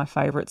probably my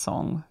favourite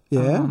song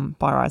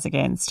by Rise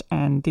Against.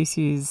 And this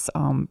is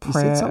You Prayer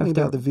said something of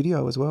the, about the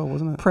video as well,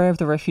 wasn't it? Prayer of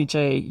the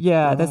Refugee.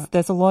 Yeah, Right.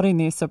 there's a lot in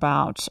this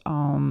about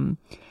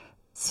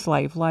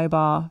slave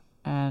labour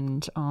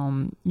and,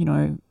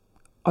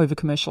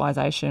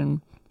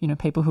 over-commercialisation,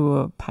 people who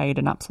are paid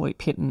an absolute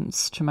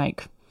pittance to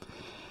make,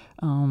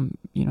 a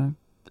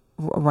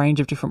range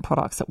of different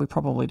products that we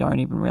probably don't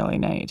even really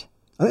need.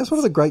 I think that's one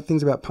of the great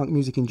things about punk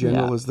music in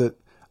general is that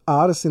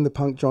artists in the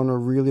punk genre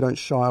really don't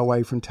shy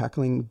away from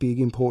tackling big,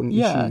 important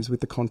issues with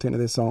the content of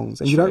their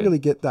songs. And you don't really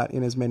get that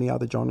in as many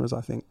other genres,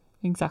 I think.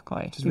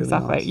 Exactly. Which is really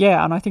exactly. nice.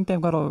 Yeah, and I think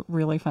they've got a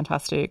really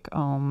fantastic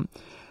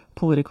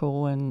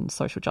political and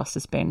social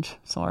justice bent.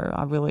 So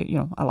I really,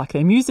 I like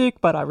their music,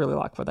 but I really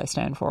like what they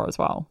stand for as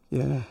well.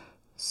 Yeah.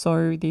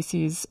 So this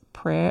is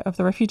Prayer of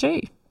the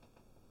Refugee.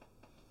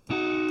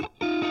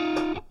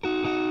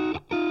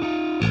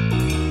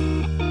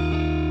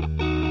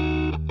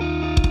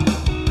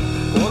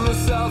 On the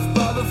south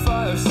by the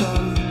fire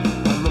sun,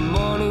 and the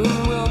morning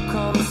will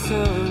come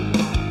soon.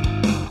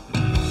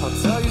 I'll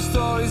tell you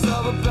stories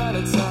of a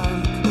better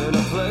time in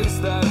a place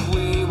that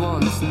we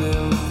once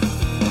knew.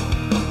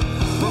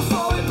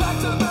 Before we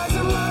packed our bags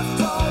and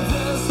left all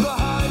this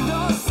behind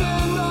us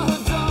in the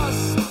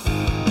dust,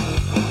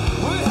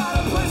 we had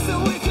a place that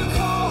we could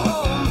call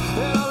home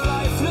in a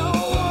life no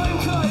one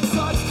could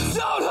touch.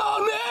 Don't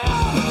hold me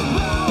up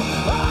now,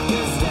 I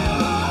can stand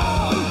my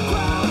own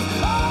ground.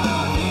 I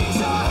don't need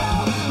your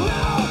help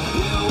now,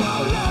 you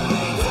won't let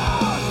me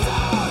down,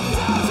 down,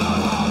 down.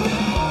 Don't hold me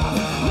up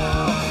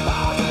now,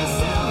 I can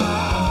stand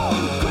my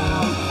own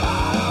ground.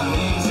 I don't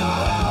need your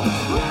help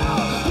now,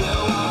 you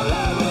won't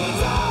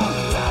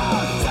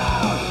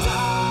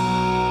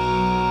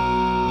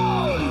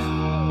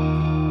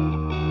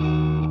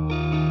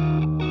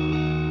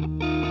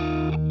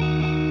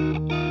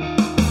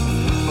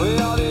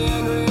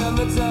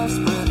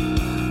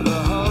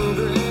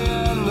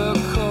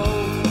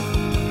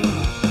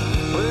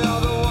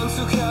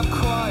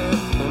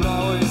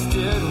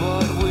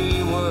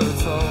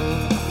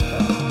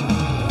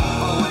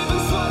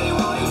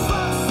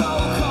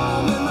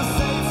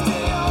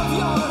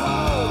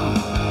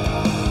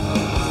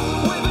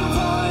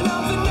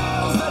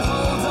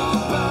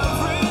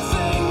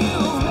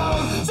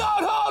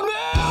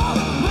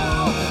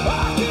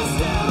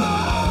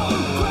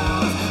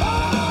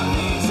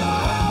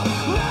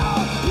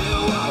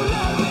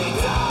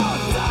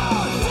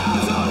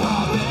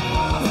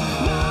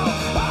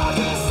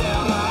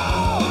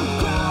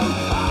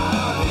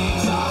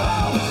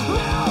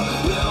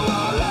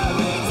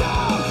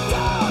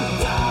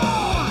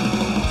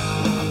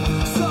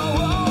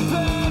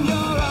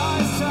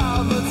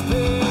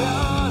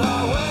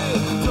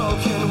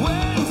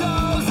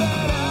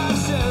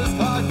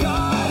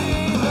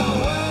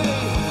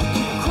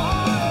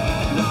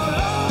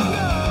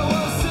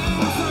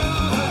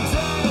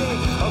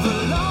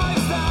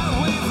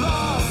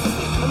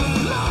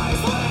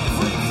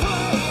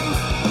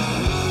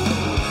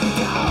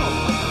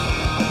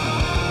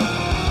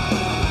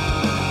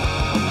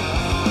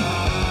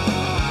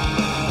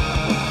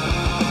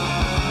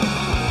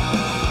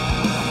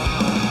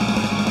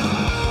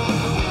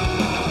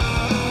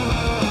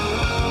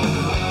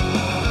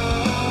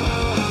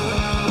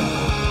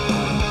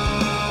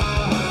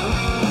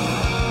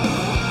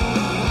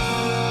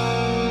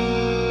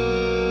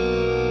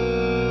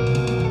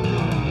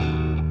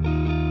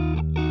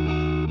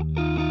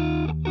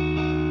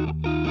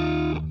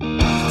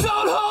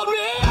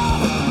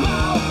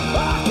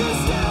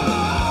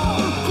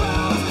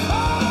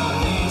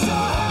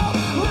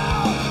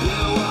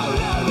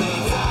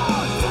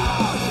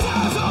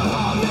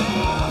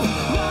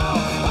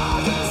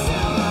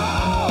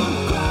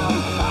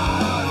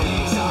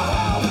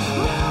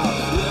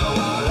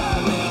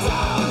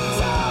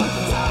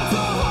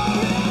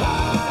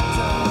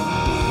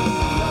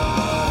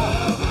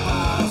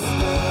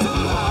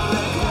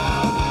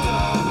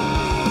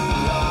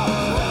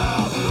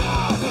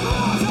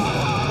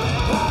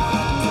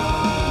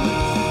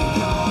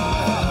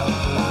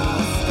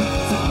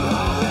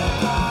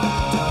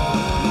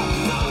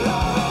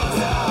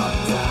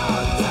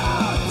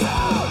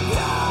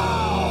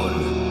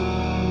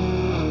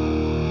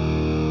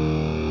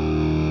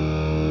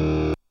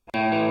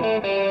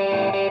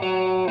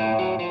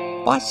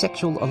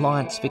Bisexual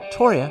Alliance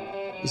Victoria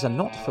is a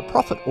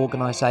not-for-profit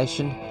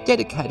organisation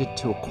dedicated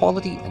to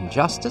equality and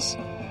justice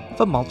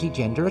for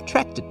multigender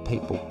attracted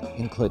people,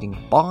 including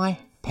bi,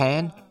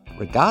 pan,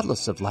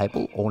 regardless of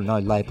label or no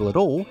label at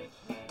all,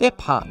 their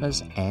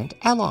partners and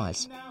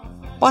allies.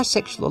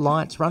 Bisexual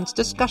Alliance runs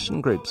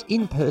discussion groups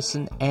in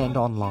person and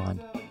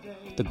online.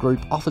 The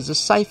group offers a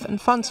safe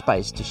and fun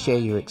space to share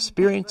your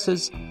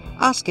experiences,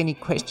 ask any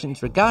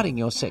questions regarding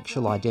your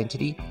sexual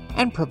identity,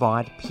 and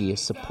provide peer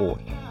support.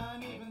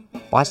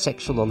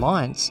 Bisexual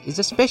Alliance is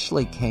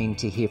especially keen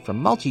to hear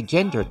from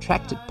multigender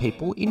attracted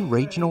people in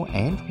regional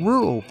and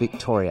rural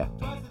Victoria.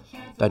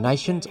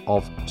 Donations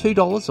of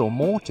 $2 or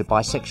more to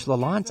Bisexual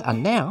Alliance are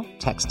now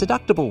tax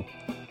deductible.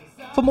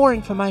 For more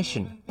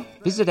information,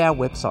 visit our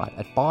website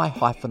at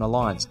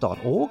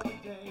bi-alliance.org,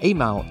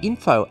 email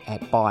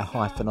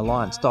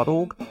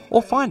info@bi-alliance.org,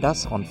 or find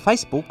us on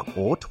Facebook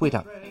or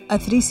Twitter. A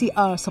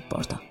 3CR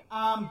supporter.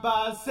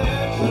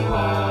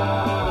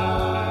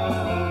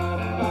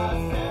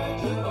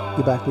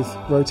 You're back with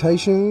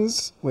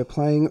Rotations. We're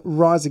playing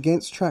Rise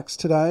Against tracks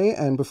today,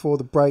 and before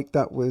the break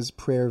that was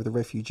Prayer of the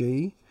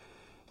Refugee.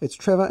 It's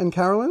Trevor and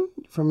Carolyn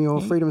from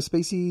your Freedom of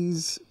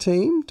Species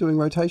team doing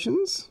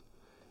Rotations.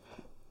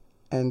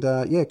 And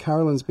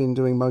Carolyn's been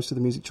doing most of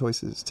the music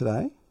choices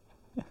today.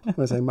 When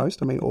I say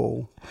most, I mean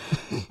all.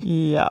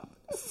 Yeah.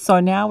 So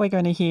now we're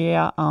going to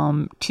hear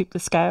Tip the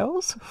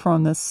Scales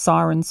from the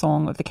Siren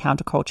song of the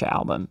Counterculture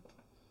album.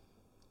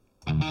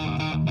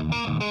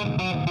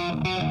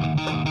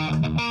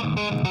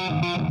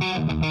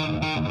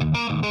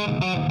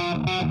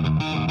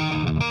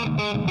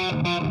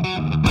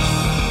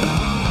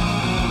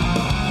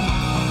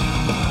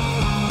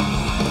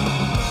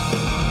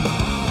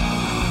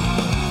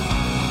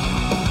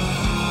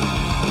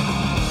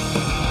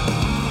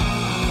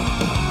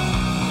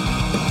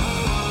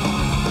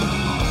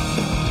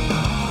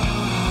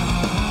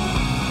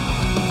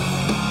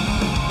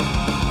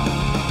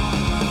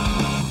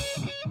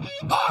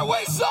 Are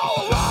we so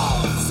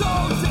alone, so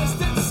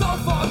distant, so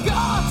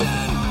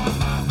forgotten,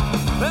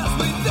 as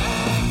we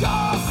think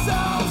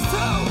ourselves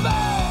to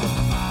be?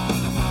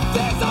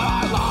 These are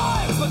our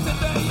lives, but did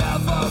they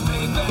ever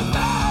even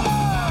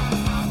matter?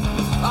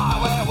 Are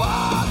we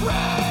worth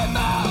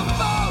remembering?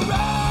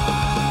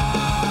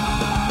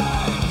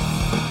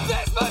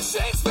 These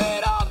machines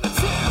feed on the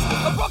tears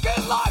of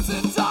broken lives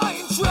and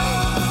dying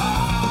dreams.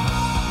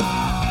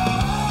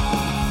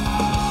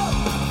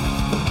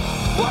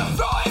 We're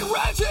throwing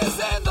wrenches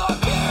in the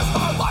gears.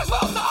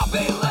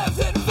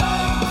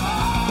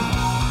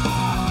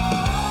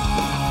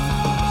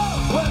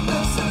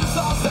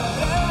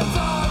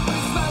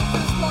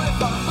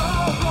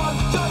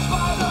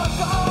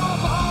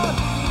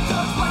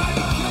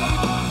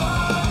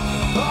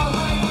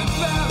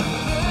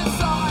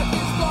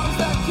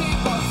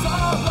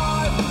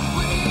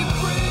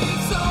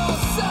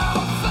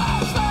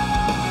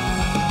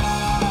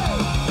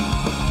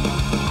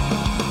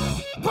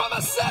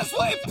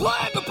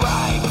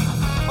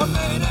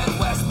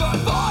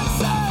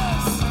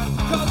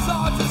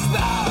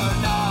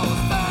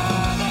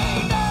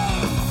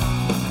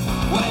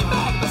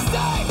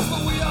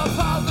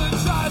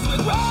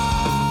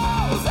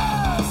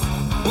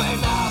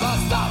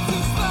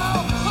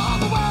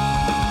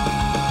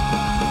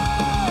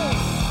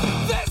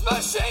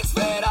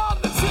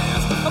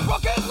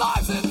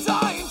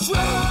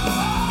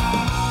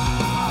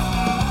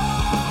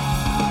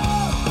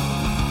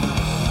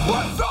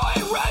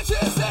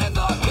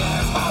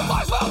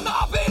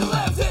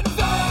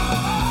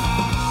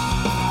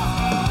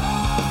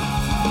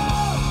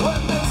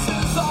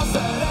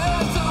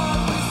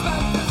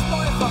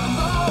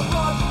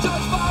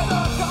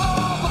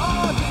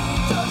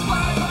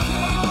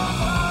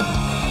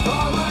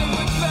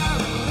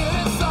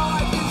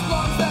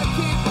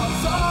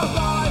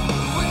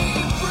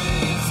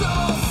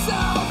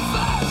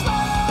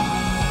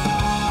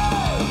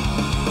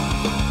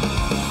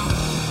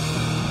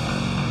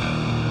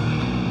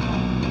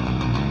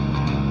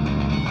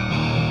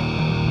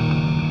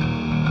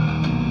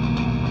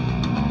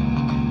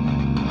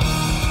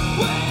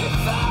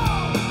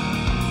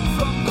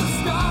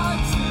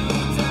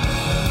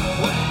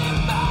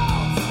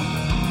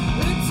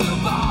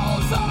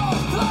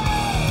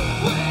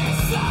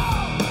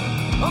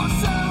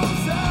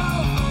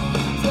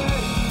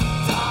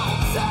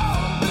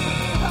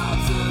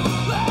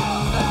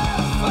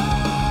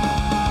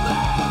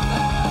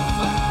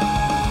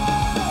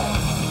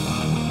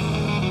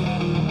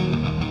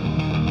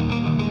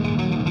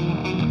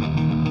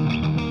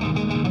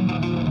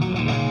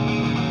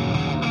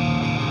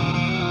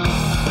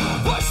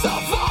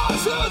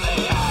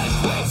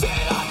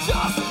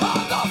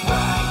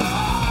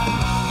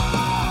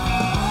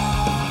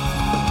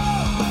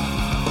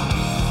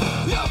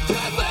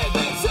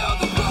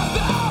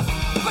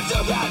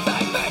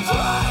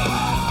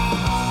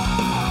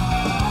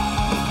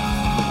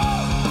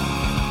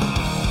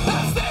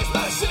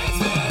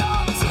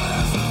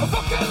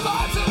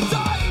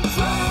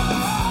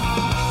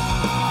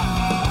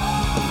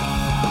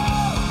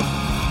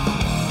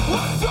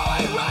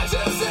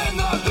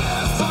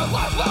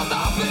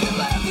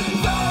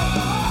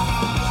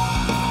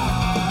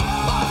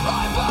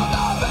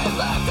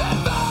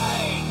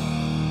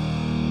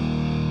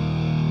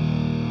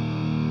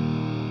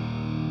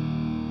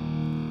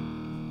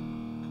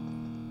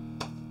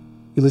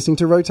 You're listening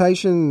to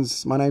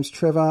Rotations. My name's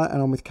Trevor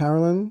and I'm with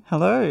Carolyn.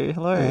 Hello,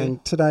 hello.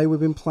 And today we've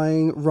been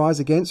playing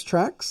Rise Against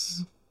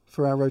tracks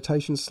for our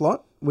rotation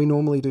slot. We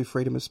normally do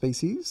Freedom of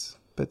Species,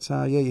 but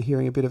you're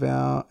hearing a bit of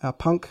our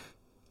punk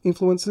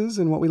influences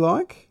and what we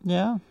like.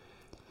 Yeah.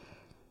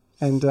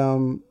 And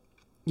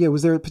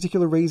was there a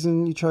particular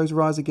reason you chose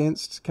Rise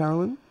Against,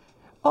 Carolyn?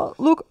 Oh,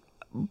 look,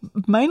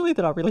 mainly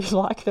that I really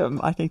like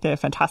them. I think they're a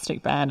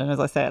fantastic band, and as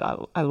I said,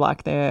 I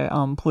like their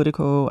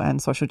political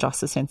and social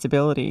justice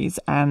sensibilities,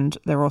 and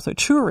they're also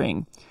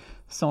touring.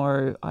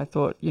 So I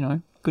thought,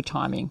 good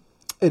timing.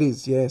 It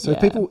is, yeah. So if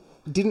people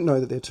didn't know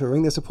that they're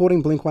touring, they're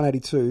supporting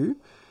Blink-182.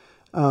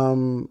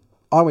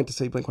 I went to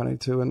see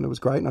Blink-182 and it was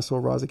great, and I saw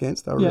Rise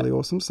Against. They were really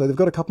awesome. So they've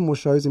got a couple more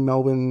shows in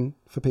Melbourne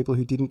for people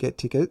who didn't get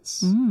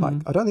tickets.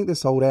 I don't think they're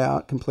sold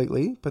out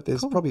completely, but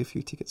there's probably a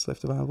few tickets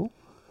left available.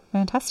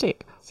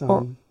 Fantastic.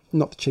 So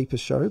not the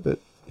cheapest show, but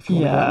if you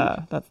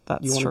want to go,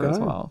 that's true as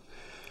well.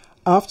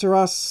 After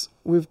us,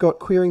 we've got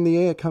Queering the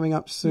Air coming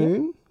up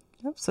soon.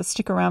 Yep. So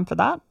stick around for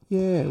that.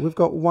 Yeah, we've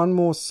got one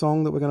more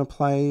song that we're going to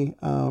play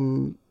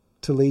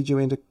to lead you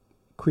into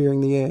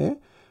Queering the Air,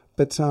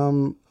 but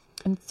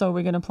and so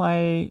we're going to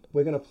play.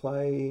 We're going to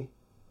play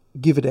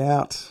 "Give It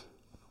Out."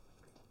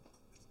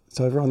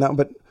 It's over on that one,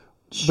 but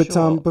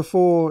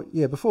before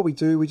we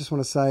do, we just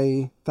want to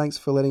say thanks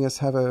for letting us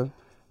have a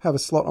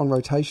slot on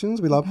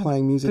Rotations. We love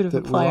playing music. Bit of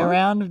a play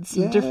around with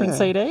some different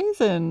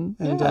CDs, and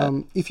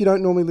if you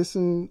don't normally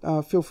listen,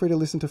 feel free to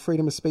listen to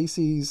Freedom of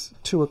Species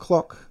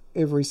 2:00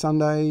 every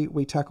Sunday.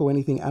 We tackle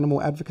anything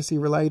animal advocacy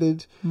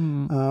related.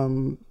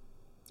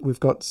 We've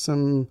got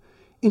some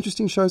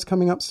interesting shows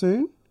coming up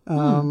soon.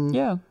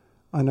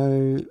 I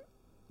know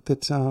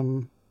that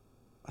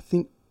I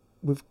think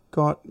we've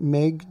got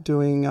Meg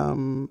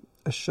doing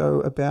a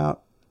show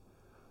about,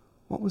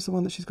 what was the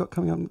one that she's got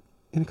coming up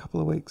in a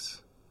couple of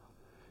weeks?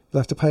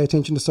 You'll have to pay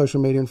attention to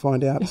social media and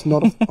find out. It's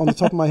not on the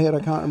top of my head, I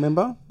can't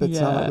remember, but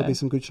there'll be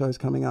some good shows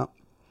coming up.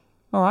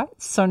 All right,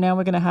 so now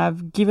we're going to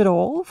have Give It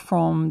All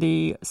from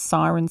the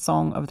Siren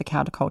song of the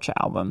Counterculture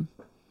album.